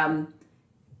point.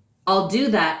 I'll do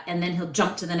that, and then he'll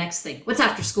jump to the next thing. What's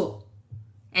after school?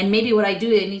 And maybe what I do,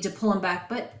 I need to pull him back.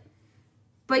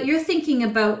 But you're thinking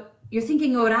about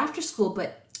after school,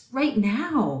 but right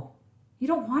now, you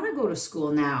don't want to go to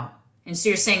school now. And so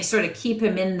you're saying sort of keep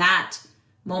him in that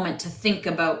moment to think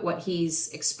about what he's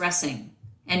expressing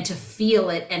and to feel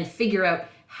it and figure out,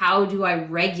 how do I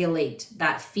regulate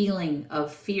that feeling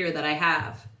of fear that I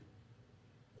have?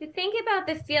 To think about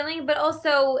the feeling, but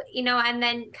also, and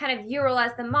then kind of your role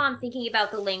as the mom, thinking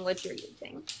about the language you're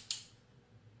using.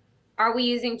 Are we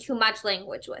using too much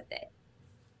language with it?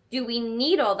 Do we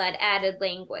need all that added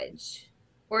language?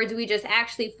 Or do we just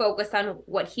actually focus on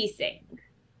what he's saying?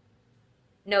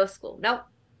 No school. Nope.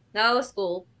 No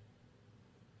school.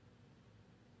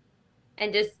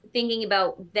 And just thinking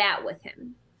about that with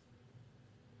him.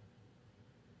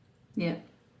 Yeah.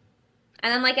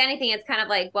 And then, like anything, it's kind of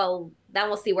like, well, then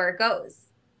we'll see where it goes.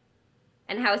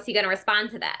 And how is he going to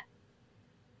respond to that?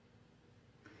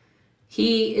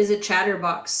 He is a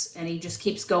chatterbox and he just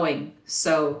keeps going.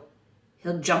 So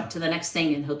he'll jump to the next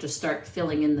thing and he'll just start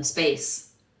filling in the space.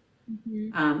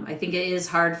 Mm-hmm. I think it is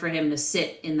hard for him to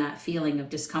sit in that feeling of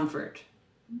discomfort.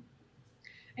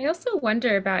 I also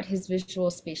wonder about his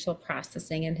visual spatial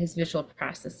processing and his visual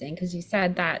processing, because you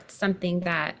said that's something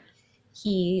that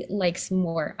he likes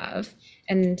more of,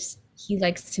 and he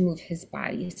likes to move his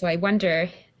body. So I wonder,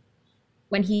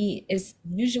 when he is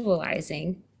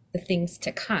visualizing the things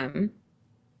to come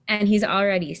and he's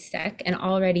already sick and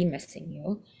already missing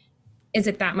you, is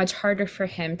it that much harder for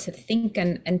him to think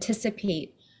and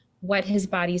anticipate what his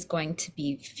body's going to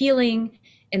be feeling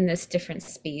in this different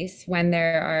space when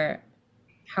there are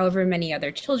however many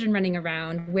other children running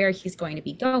around, where he's going to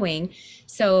be going?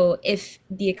 So if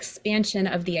the expansion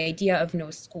of the idea of no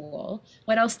school,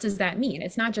 what else does that mean?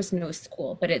 It's not just no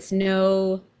school, but it's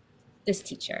no this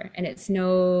teacher, and it's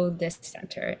no this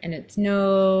center, and it's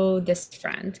no this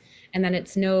friend, and then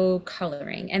it's no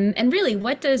coloring. And really,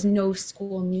 what does no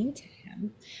school mean to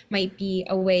him? Might be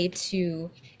a way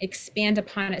to expand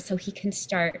upon it so he can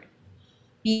start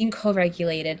being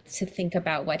co-regulated to think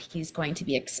about what he's going to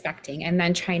be expecting, and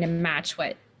then trying to match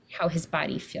how his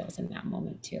body feels in that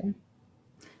moment too.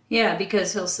 Yeah,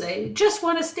 because he'll say, just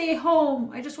want to stay home.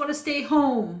 I just want to stay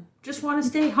home. Just want to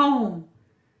stay home.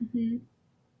 Mm-hmm.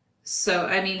 So,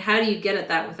 I mean, how do you get at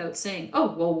that without saying,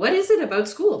 oh, well, what is it about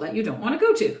school that you don't want to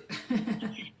go to?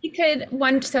 You could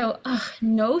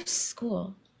no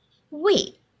school.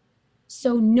 Wait,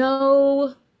 so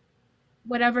no,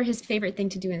 whatever his favorite thing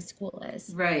to do in school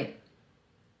is. Right.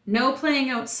 No playing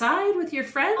outside with your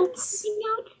friends? Playing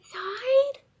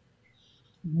outside?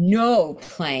 No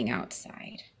playing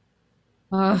outside.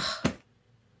 Ugh.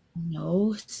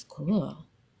 No school.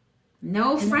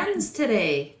 No friends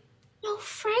today. No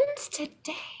friends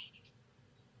today.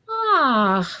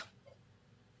 Ah,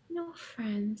 no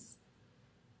friends.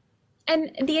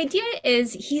 And the idea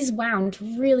is he's wound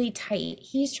really tight.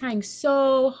 He's trying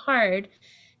so hard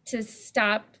to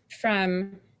stop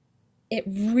from it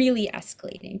really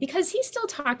escalating, because he's still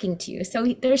talking to you.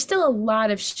 So there's still a lot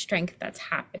of strength that's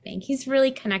happening. He's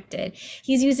really connected.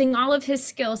 He's using all of his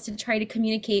skills to try to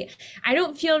communicate. I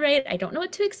don't feel right. I don't know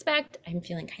what to expect. I'm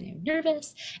feeling kind of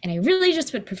nervous. And I really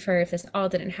just would prefer if this all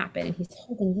didn't happen. And he's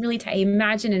holding really tight.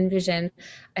 Envision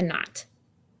a knot.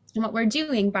 And what we're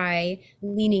doing by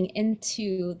leaning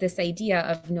into this idea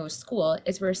of no school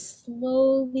is we're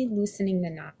slowly loosening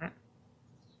the knot,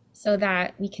 so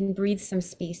that we can breathe some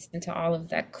space into all of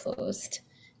that closed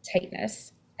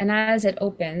tightness. And as it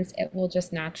opens, it will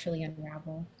just naturally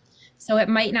unravel. So it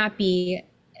might not be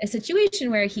a situation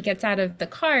where he gets out of the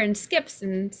car and skips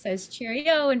and says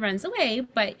cheerio and runs away,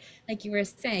 but like you were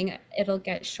saying, it'll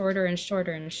get shorter and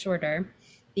shorter and shorter,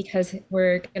 because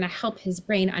we're going to help his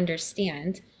brain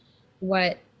understand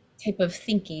what type of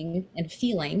thinking and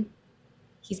feeling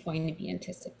he's going to be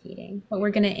anticipating, but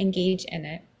we're going to engage in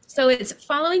it. So it's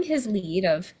following his lead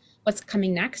of what's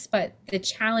coming next, but the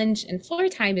challenge in floor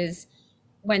time is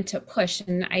when to push.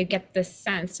 And I get this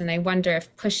sense, and I wonder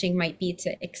if pushing might be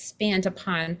to expand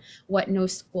upon what no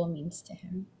school means to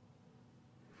him.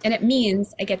 And it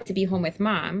means I get to be home with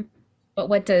mom, but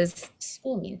what does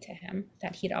school mean to him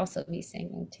that he'd also be saying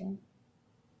no to?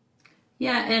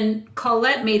 Yeah, and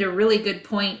Colette made a really good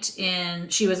point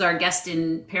she was our guest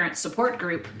in parent support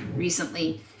group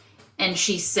recently, and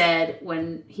she said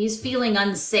when he's feeling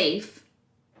unsafe,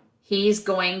 he's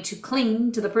going to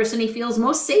cling to the person he feels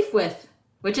most safe with,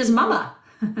 which is mama.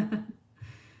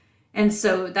 And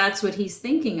so that's what he's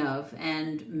thinking of,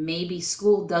 and maybe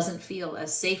school doesn't feel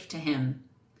as safe to him.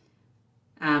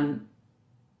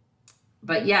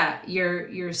 But yeah,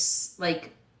 you're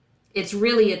like, it's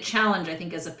really a challenge, I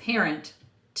think, as a parent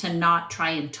to not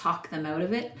try and talk them out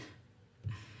of it.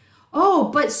 Oh,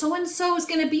 but so-and-so is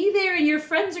going to be there and your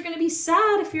friends are going to be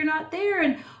sad if you're not there.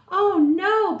 And oh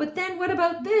no, but then what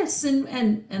about this?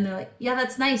 And they're like, yeah,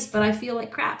 that's nice, but I feel like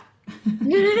crap.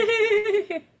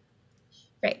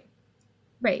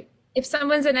 Right. If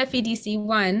someone's in FEDC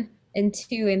 1 and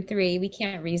 2 and 3, we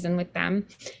can't reason with them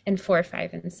in 4,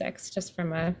 5, and 6, just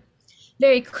from a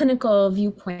very clinical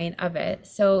viewpoint of it.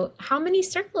 So how many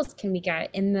circles can we get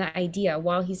in the idea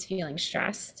while he's feeling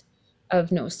stressed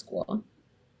of no school?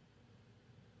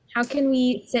 How can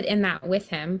we sit in that with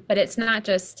him? But it's not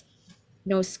just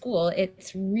no school,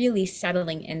 it's really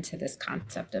settling into this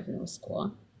concept of no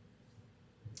school.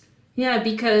 Yeah,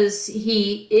 because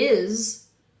he is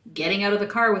getting out of the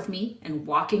car with me and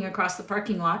walking across the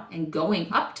parking lot and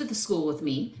going up to the school with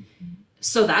me.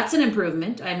 So that's an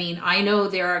improvement. I mean, I know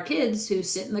there are kids who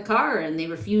sit in the car and they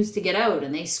refuse to get out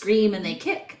and they scream and they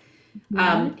kick.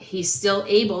 He's still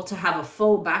able to have a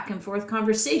full back and forth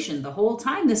conversation the whole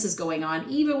time this is going on,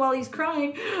 even while he's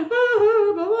crying,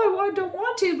 oh, blah, blah, I don't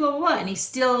want to, blah, blah, blah. And he's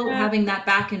still having that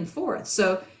back and forth.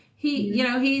 So he's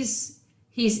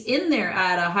in there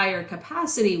at a higher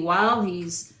capacity while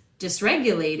he's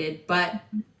dysregulated, but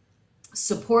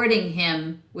supporting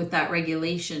him with that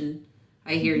regulation,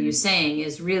 I hear you saying,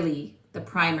 is really the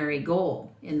primary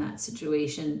goal in that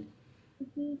situation.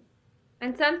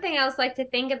 And something else like to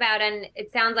think about, and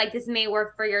it sounds like this may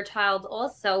work for your child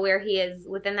also, where he is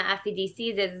within the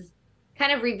FEDCs, is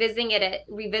kind of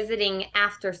revisiting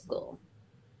after school.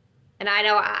 And I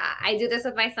know I do this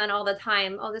with my son all the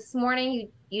time. Oh, this morning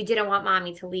you didn't want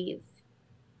mommy to leave.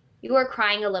 You were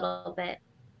crying a little bit.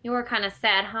 You were kind of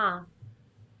sad, huh?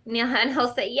 And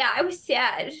he'll say, yeah, I was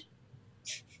sad.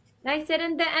 And I said,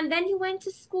 and then you went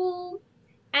to school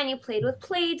and you played with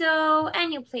Play-Doh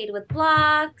and you played with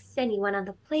blocks and you went on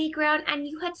the playground and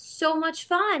you had so much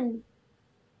fun.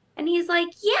 And he's like,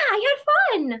 yeah, I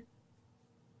had fun.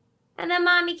 And then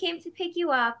mommy came to pick you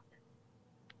up.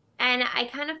 And I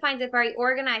kind of find it very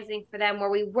organizing for them, where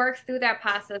we work through that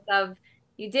process of,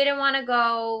 you didn't want to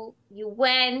go, you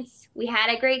went, we had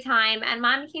a great time, and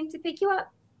mommy came to pick you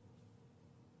up.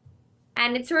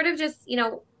 And it sort of just,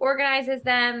 organizes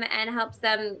them and helps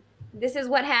them. This is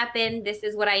what happened. This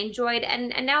is what I enjoyed.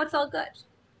 And now it's all good.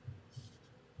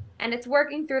 And it's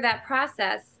working through that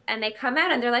process. And they come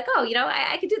out and they're like, oh,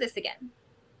 I could do this again.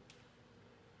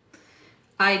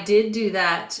 I did do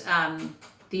that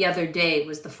the other day.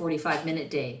 Was the 45-minute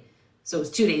day. So it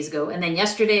was 2 days ago. And then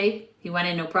yesterday he went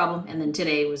in, no problem. And then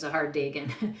today was a hard day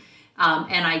again.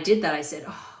 And I did that. I said,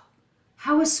 oh,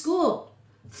 how was school?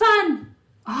 Fun.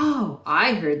 Oh,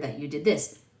 I heard that you did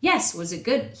this. Yes. Was it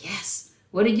good? Yes.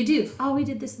 What did you do? Oh, we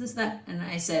did this, that. And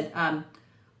I said,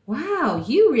 wow,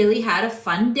 you really had a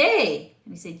fun day.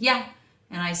 And he said, yeah.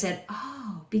 And I said,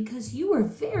 oh, because you were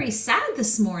very sad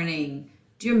this morning.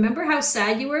 Do you remember how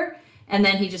sad you were? And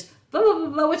then he just, blah, blah, blah,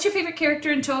 blah. What's your favorite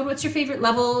character in Toad? What's your favorite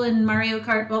level in Mario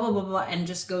Kart? Blah, blah, blah, blah. And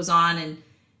just goes on. And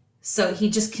so he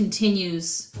just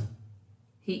continues.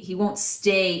 He won't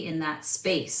stay in that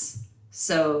space.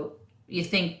 So you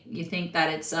think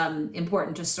that it's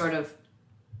important to sort of,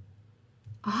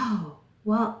 oh,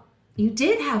 well, you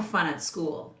did have fun at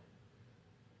school.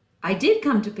 I did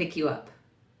come to pick you up.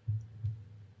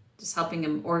 Just helping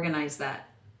him organize that.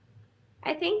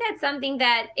 I think that's something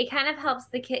that it kind of helps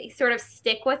the kid sort of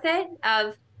stick with it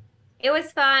of, it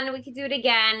was fun, we could do it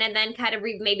again. And then kind of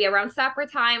maybe around supper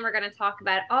time, we're going to talk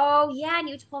about, oh yeah, and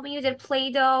you told me you did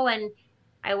Play-Doh, and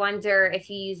I wonder if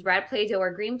you use red Play-Doh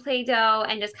or green Play-Doh,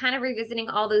 and just kind of revisiting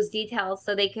all those details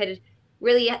so they could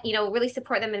really, really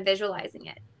support them in visualizing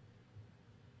it.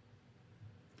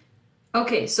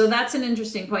 Okay, so that's an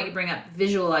interesting point you bring up,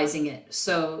 visualizing it.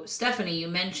 So Stephanie, you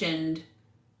mentioned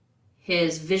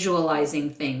his visualizing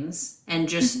things, and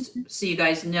just so you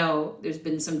guys know, there's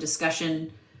been some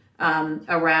discussion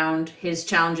around his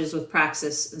challenges with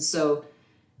praxis.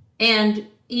 And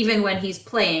even when he's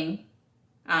playing,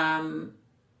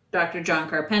 Dr. John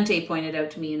Carpente pointed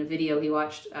out to me in a video he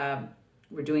watched.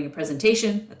 We're doing a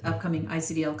presentation at the upcoming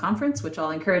ICDL conference, which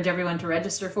I'll encourage everyone to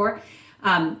register for,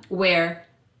 where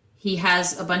he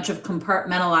has a bunch of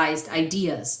compartmentalized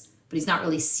ideas, but he's not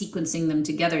really sequencing them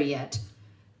together yet.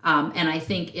 And I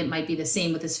think it might be the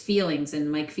same with his feelings. And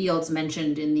Mike Fields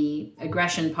mentioned in the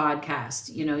aggression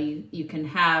podcast, you can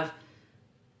have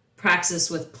praxis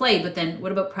with play, but then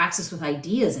what about praxis with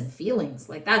ideas and feelings?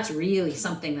 Like, that's really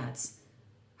something that's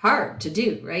hard to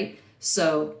do, right?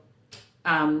 So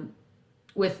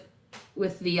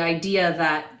with the idea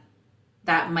that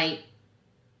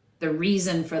the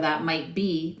reason for that might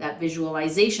be that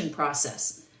visualization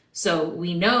process. So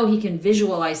we know he can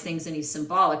visualize things and he's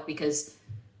symbolic because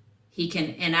he can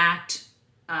enact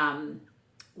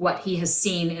what he has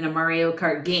seen in a Mario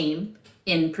Kart game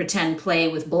in pretend play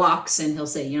with blocks, and he'll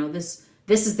say, this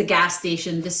is the gas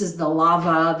station, this is the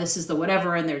lava, this is the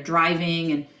whatever, and they're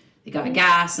driving and they got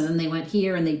gas and then they went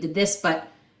here and they did this. But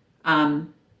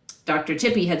Dr.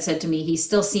 Tippy had said to me, he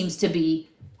still seems to be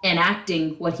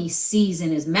enacting what he sees in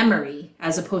his memory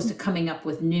as opposed to coming up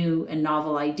with new and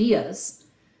novel ideas.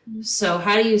 So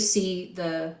how do you see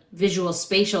the visual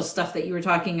spatial stuff that you were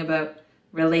talking about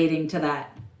relating to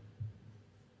that?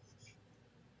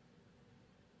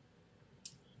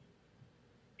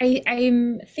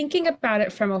 I'm thinking about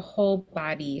it from a whole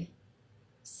body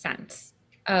sense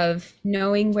of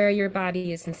knowing where your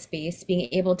body is in space, being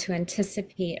able to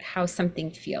anticipate how something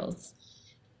feels,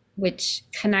 which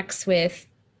connects with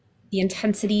the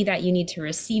intensity that you need to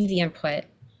receive the input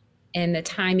and the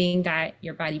timing that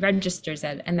your body registers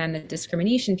it, and then the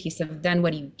discrimination piece of then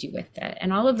what do you do with it?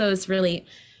 And all of those really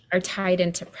are tied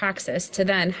into praxis to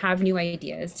then have new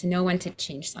ideas, to know when to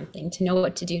change something, to know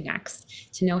what to do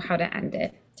next, to know how to end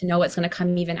it, to know what's going to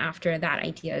come even after that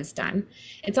idea is done.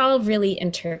 It's all really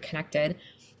interconnected.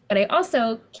 But I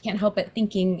also can't help but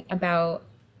thinking about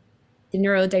the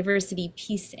neurodiversity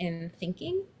piece in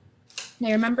thinking. And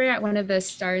I remember at one of the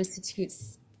Star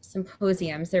Institute's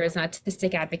symposiums, there was an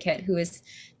autistic advocate who was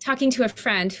talking to a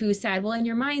friend who said, well, in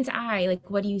your mind's eye, like,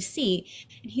 what do you see?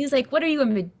 And he was like, what are you, a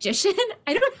magician?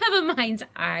 I don't have a mind's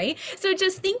eye. So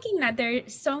just thinking that there are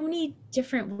so many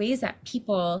different ways that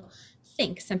people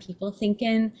think. Some people think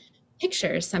in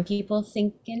pictures, some people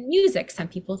think in music, some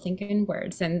people think in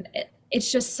words, and it's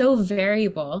just so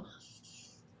variable.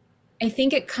 I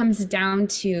think it comes down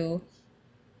to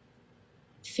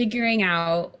figuring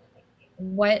out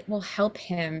what will help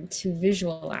him to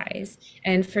visualize.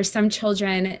 And for some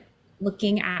children,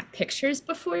 looking at pictures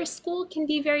before school can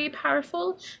be very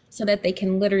powerful so that they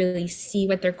can literally see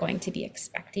what they're going to be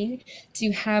expecting.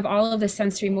 To have all of the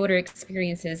sensory motor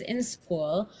experiences in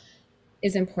school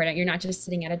is important. You're not just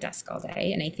sitting at a desk all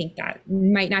day. And I think that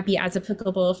might not be as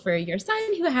applicable for your son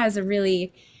who has a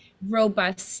really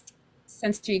robust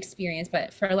sensory experience,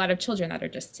 but for a lot of children that are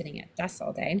just sitting at desks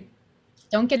all day,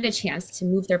 don't get a chance to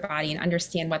move their body and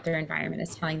understand what their environment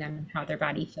is telling them and how their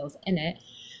body feels in it.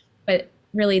 But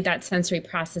really that sensory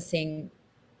processing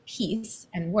piece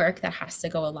and work that has to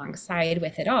go alongside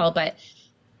with it all. But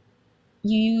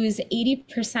you use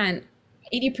 80%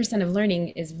 of learning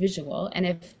is visual. And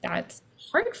if that's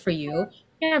hard for you,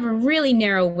 you have a really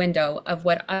narrow window of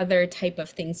what other type of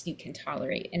things you can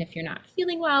tolerate. And if you're not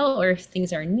feeling well, or if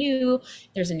things are new,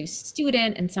 there's a new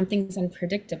student and something's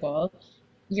unpredictable,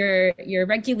 your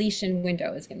regulation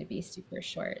window is going to be super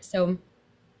short. So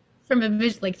from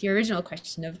like the original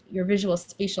question of your visual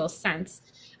spatial sense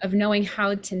of knowing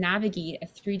how to navigate a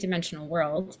three-dimensional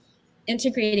world,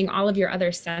 integrating all of your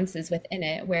other senses within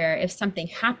it, where if something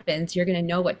happens, you're going to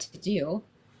know what to do.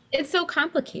 It's so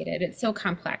complicated. It's so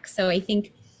complex. So I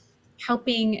think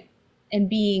helping and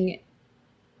being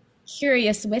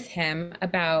curious with him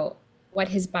about what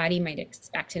his body might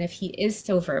expect. And if he is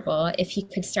so verbal, if he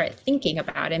could start thinking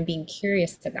about it and being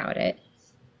curious about it,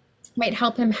 might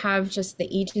help him have just the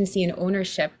agency and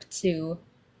ownership to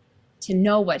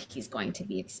know what he's going to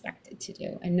be expected to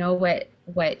do and know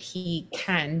what he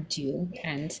can do.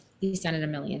 And he's done it a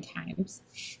million times.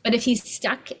 But if he's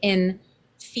stuck in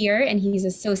fear and he's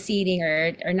associating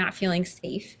or not feeling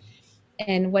safe,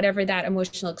 and whatever that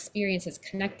emotional experience is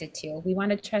connected to, we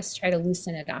want to just try to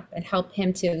loosen it up and help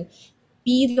him to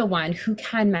be the one who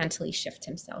can mentally shift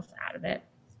himself out of it,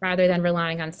 rather than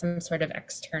relying on some sort of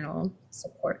external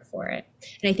support for it.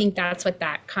 And I think that's what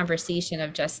that conversation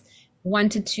of just 1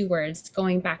 to 2 words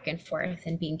going back and forth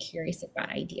and being curious about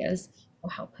ideas will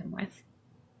help him with.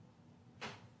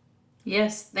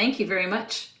 Yes, thank you very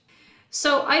much.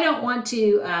 So I don't want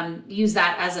to use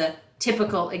that as a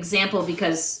typical example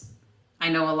because I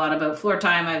know a lot about floor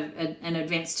time. I've an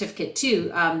advanced certificate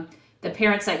too. The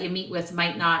parents that you meet with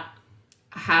might not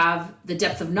have the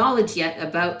depth of knowledge yet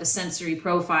about the sensory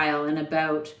profile and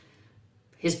about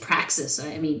his praxis.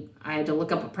 I mean, I had to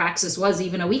look up what praxis was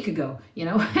even a week ago, you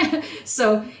know?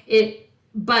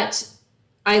 But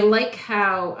I like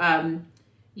how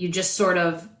you just sort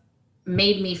of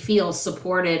made me feel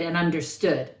supported and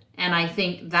understood. And I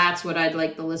think that's what I'd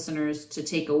like the listeners to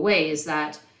take away, is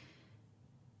that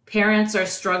parents are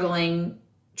struggling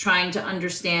trying to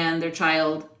understand their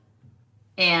child,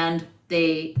 and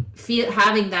they feel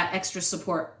having that extra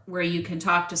support where you can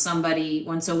talk to somebody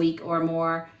once a week or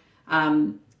more,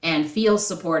 and feel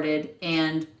supported,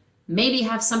 and maybe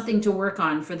have something to work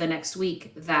on for the next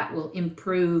week that will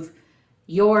improve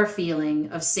your feeling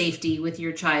of safety with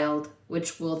your child,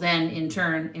 which will then in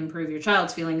turn improve your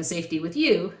child's feeling of safety with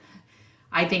you,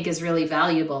 I think is really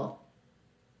valuable.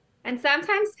 And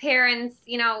sometimes parents,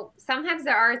 you know, sometimes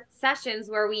there are sessions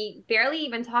where we barely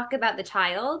even talk about the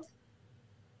child,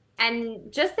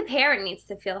 and just the parent needs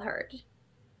to feel heard,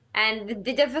 and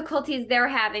the difficulties they're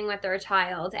having with their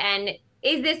child. And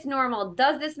is this normal?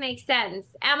 Does this make sense?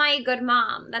 Am I a good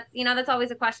mom? That's, you know, that's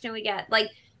always a question we get. Like,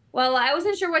 well, I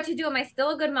wasn't sure what to do. Am I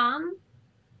still a good mom?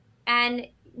 And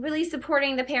really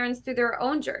supporting the parents through their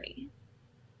own journey,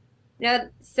 you know,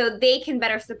 so they can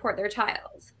better support their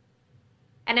child,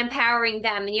 and empowering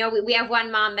them. And, you know, we have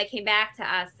one mom that came back to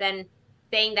us and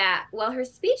saying that, well, her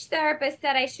speech therapist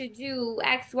said I should do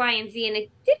X, Y, and Z, and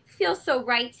it didn't feel so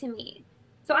right to me.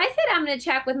 So I said, I'm going to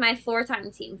check with my floor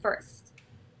time team first.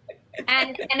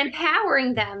 And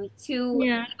empowering them to, you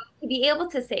know, to be able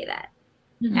to say that,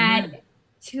 and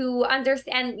to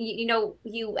understand. You know,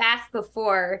 you asked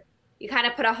before, you kind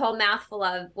of put a whole mouthful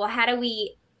of, well, how do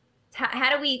we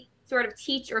sort of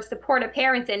teach or support a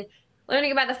parent in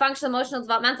learning about the functional, emotional,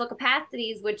 developmental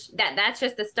capacities, which that's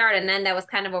just the start, and then that was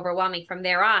kind of overwhelming from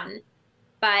there on.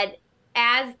 But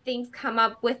as things come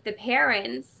up with the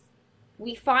parents,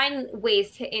 we find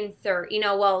ways to insert, you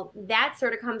know, well, that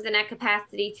sort of comes in at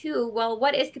capacity two. Well,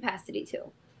 what is capacity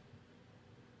two?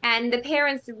 And the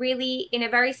parents really, in a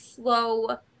very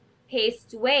slow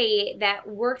paced way that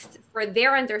works for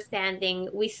their understanding,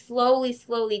 we slowly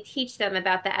teach them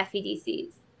about the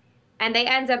FEDCs. And they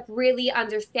end up really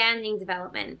understanding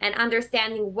development and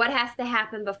understanding what has to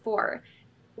happen before.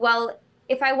 Well,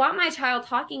 if I want my child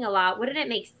talking a lot, wouldn't it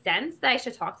make sense that I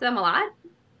should talk to them a lot?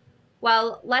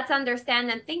 Well, let's understand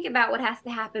and think about what has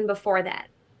to happen before that.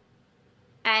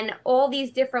 And all these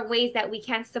different ways that we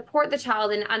can support the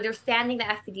child in understanding the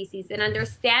FEDCs and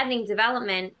understanding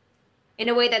development in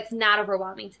a way that's not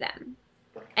overwhelming to them,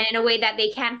 and in a way that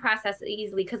they can process it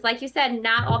easily. Because like you said,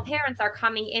 not all parents are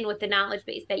coming in with the knowledge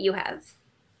base that you have.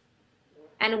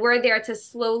 And we're there to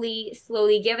slowly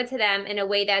give it to them in a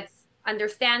way that's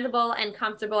understandable and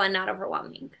comfortable and not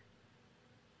overwhelming.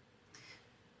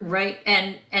 Right.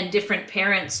 And different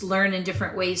parents learn in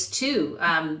different ways too.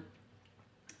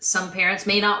 Some parents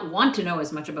may not want to know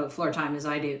as much about floor time as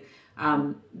I do.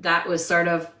 That was sort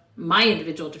of my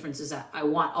individual differences. That I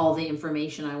want all the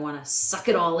information. I want to suck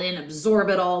it all in, absorb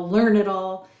it all, learn it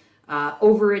all,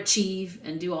 overachieve,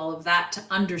 and do all of that to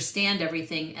understand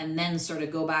everything, and then sort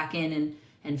of go back in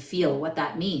and feel what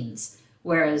that means.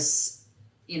 Whereas,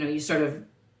 you know, you sort of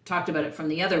talked about it from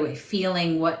the other way,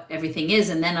 feeling what everything is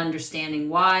and then understanding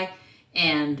why.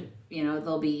 And, you know,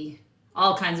 there'll be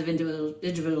all kinds of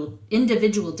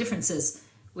individual differences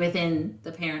within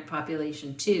the parent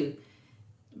population too.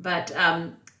 But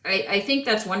I think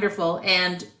that's wonderful.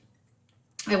 And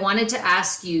I wanted to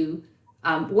ask you,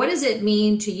 what does it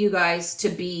mean to you guys to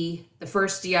be the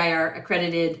first DIR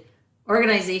accredited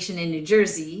organization in New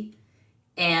Jersey?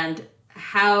 And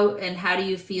how do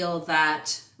you feel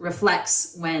that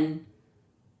reflects when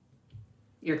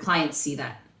your clients see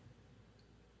that?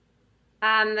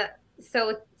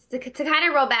 So to kind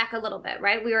of roll back a little bit,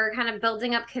 right? We were kind of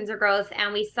building up Kindergrowth,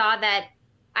 and we saw that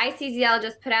ICZL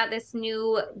just put out this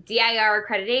new DIR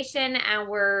accreditation, and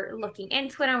we're looking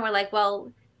into it, and we're like, well,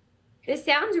 this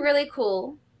sounds really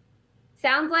cool.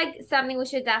 Sounds like something we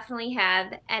should definitely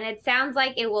have, and it sounds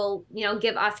like it will, you know,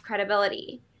 give us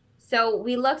credibility. So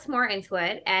we looked more into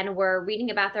it, and we're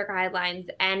reading about their guidelines.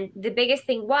 And the biggest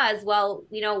thing was, well,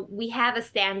 you know, we have a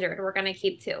standard we're going to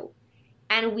keep to.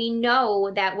 And we know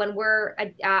that when we're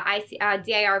a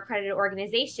DIR accredited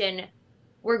organization,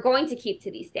 we're going to keep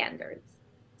to these standards.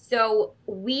 So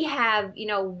we have, you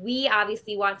know, we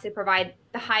obviously want to provide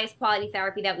the highest quality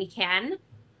therapy that we can.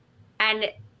 And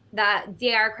the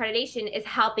DIR accreditation is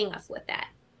helping us with that,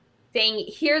 saying,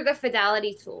 here's the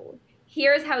fidelity tool.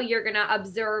 Here's how you're going to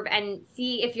observe and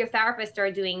see if your therapists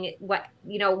are doing what,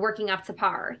 you know, working up to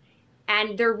par.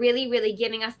 And they're really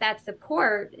giving us that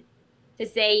support to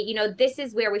say, you know, this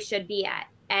is where we should be at.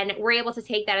 and we're able to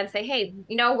take that and say, hey,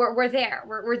 we're there,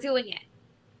 we're doing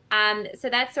it. So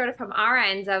that's sort of from our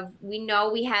ends of, we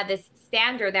know we have this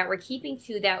standard that we're keeping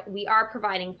to, that we are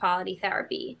providing quality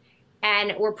therapy,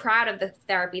 and we're proud of the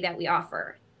therapy that we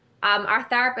offer. Our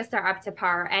therapists are up to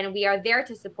par, and we are there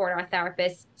to support our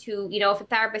therapists to, if a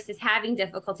therapist is having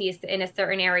difficulties in a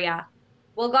certain area,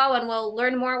 we'll go and we'll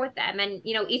learn more with them. And,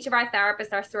 each of our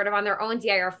therapists are sort of on their own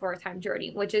DIR floor time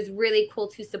journey, which is really cool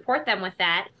to support them with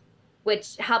that,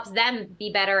 which helps them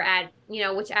be better at,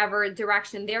 whichever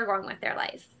direction they're going with their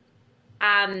life.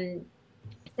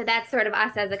 So that's sort of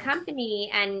us as a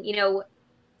company. And,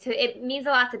 it means a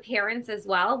lot to parents as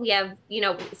well. We have,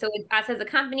 so us as a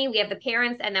company, we have the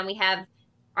parents, and then we have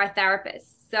our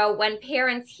therapists. So when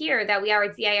parents hear that we are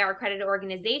a DIR accredited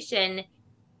organization,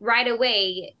 right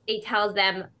away, it tells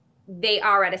them they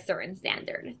are at a certain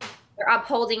standard. They're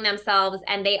upholding themselves,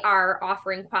 and they are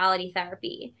offering quality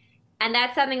therapy. And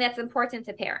that's something that's important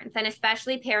to parents, and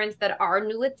especially parents that are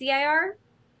new with DIR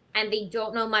and they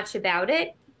don't know much about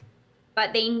it,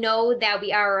 but they know that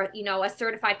we are, a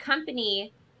certified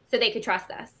company, so they could trust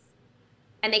us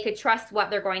and they could trust what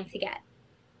they're going to get.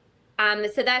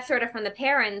 So that's sort of from the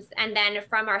parents. And then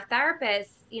from our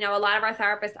therapists, a lot of our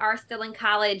therapists are still in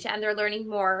college and they're learning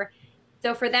more.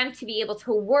 So for them to be able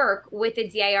to work with a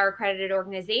DIR accredited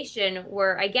organization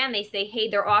where, again, they say, hey,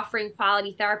 they're offering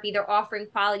quality therapy, they're offering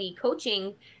quality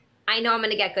coaching, I know I'm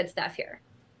going to get good stuff here.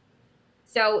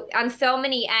 So on so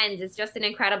many ends, it's just an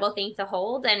incredible thing to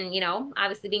hold. And,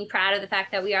 obviously being proud of the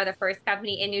fact that we are the first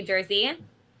company in New Jersey.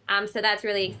 So that's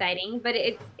really exciting, but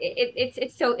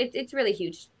it's really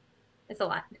huge. It's a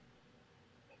lot,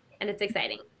 and it's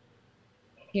exciting.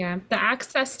 Yeah, the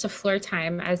access to floor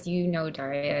time, as you know,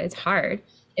 Daria, is hard.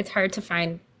 It's hard to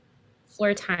find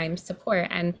floor time support.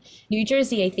 And New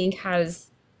Jersey, I think,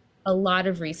 has a lot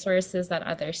of resources that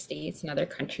other states and other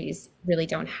countries really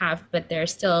don't have, but there are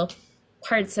still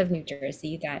parts of New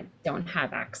Jersey that don't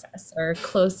have access or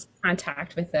close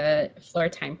contact with a floor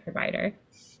time provider.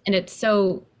 And it's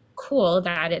so cool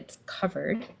that it's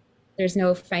covered. There's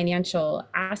no financial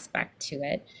aspect to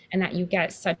it, and that you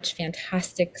get such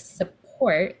fantastic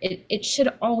support. It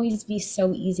should always be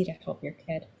so easy to help your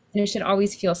kid, and it should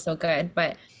always feel so good.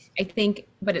 But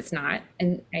it's not.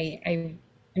 And I'm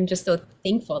just so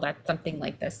thankful that something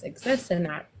like this exists, and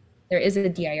that there is a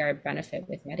DIR benefit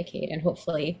with Medicaid, and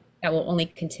hopefully that will only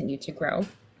continue to grow.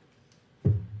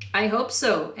 I hope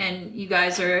so. And you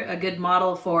guys are a good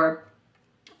model for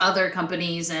other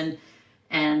companies, and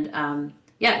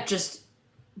just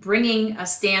bringing a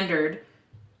standard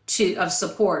of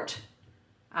support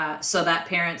so that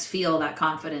parents feel that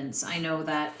confidence. I know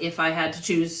that if I had to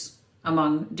choose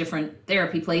among different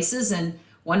therapy places and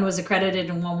one was accredited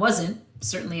and one wasn't,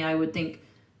 certainly I would think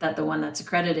that the one that's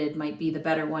accredited might be the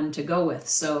better one to go with.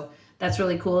 So that's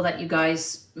really cool that you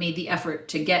guys made the effort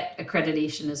to get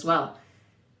accreditation as well.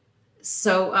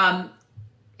 So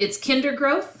it's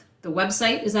Kindergrowth. The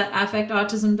website is at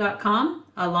affectautism.com,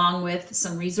 along with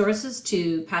some resources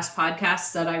to past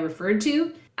podcasts that I referred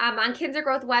to. On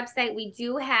Kindergrowth website, we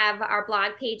do have our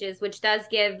blog pages, which does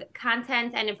give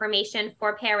content and information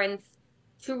for parents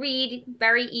to read,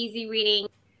 very easy reading.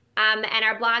 And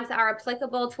our blogs are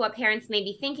applicable to what parents may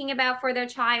be thinking about for their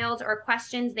child or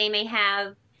questions they may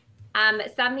have.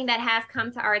 Something that has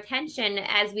come to our attention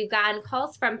as we've gotten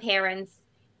calls from parents,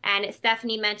 and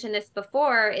Stephanie mentioned this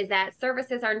before, is that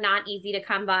services are not easy to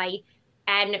come by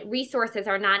and resources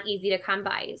are not easy to come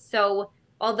by. So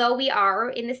although we are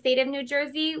in the state of New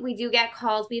Jersey, we do get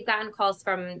calls. We've gotten calls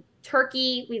from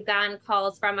Turkey. We've gotten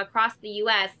calls from across the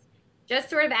U.S. just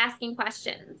sort of asking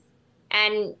questions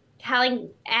and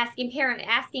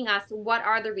asking us, what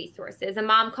are the resources? A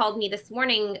mom called me this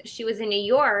morning. She was in New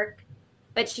York,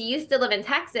 but she used to live in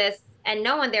Texas, and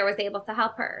no one there was able to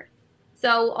help her.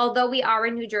 So although we are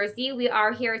in New Jersey, we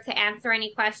are here to answer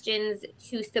any questions,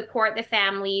 to support the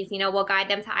families. We'll guide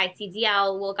them to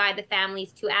ICDL. We'll guide the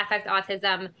families to Affect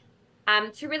Autism,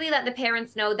 to really let the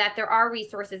parents know that there are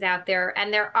resources out there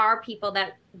and there are people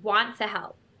that want to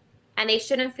help. And they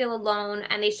shouldn't feel alone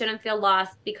and they shouldn't feel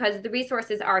lost, because the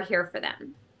resources are here for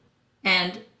them.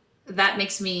 And that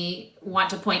makes me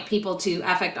want to point people to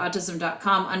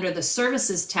affectautism.com. Under the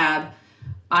services tab,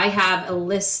 I have a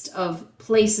list of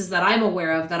places that I'm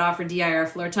aware of that offer DIR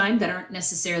floor time that aren't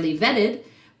necessarily vetted.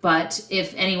 But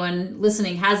if anyone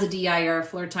listening has a DIR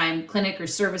floor time clinic or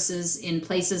services in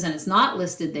places and it's not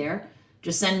listed there,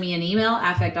 just send me an email,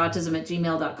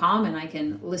 affectautism@gmail.com, and I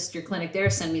can list your clinic there,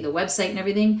 send me the website and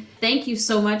everything. Thank you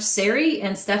so much, Sari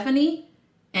and Stephanie.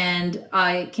 And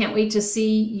I can't wait to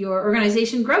see your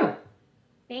organization grow.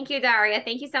 Thank you, Daria.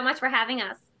 Thank you so much for having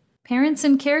us. Parents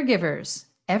and caregivers,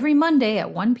 Every Monday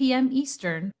at 1 p.m.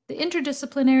 Eastern, the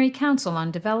Interdisciplinary Council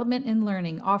on Development and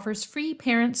Learning offers free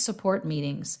parent support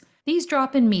meetings. These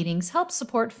drop-in meetings help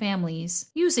support families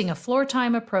using a floor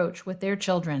time approach with their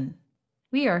children.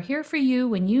 We are here for you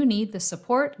when you need the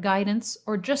support, guidance,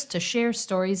 or just to share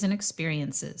stories and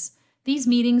experiences. These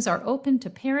meetings are open to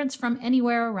parents from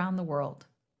anywhere around the world.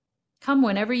 Come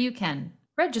whenever you can.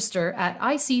 Register at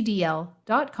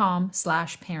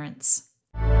icdl.com/parents.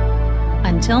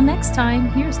 Until next time,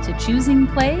 here's to choosing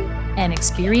play and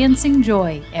experiencing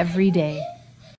joy every day.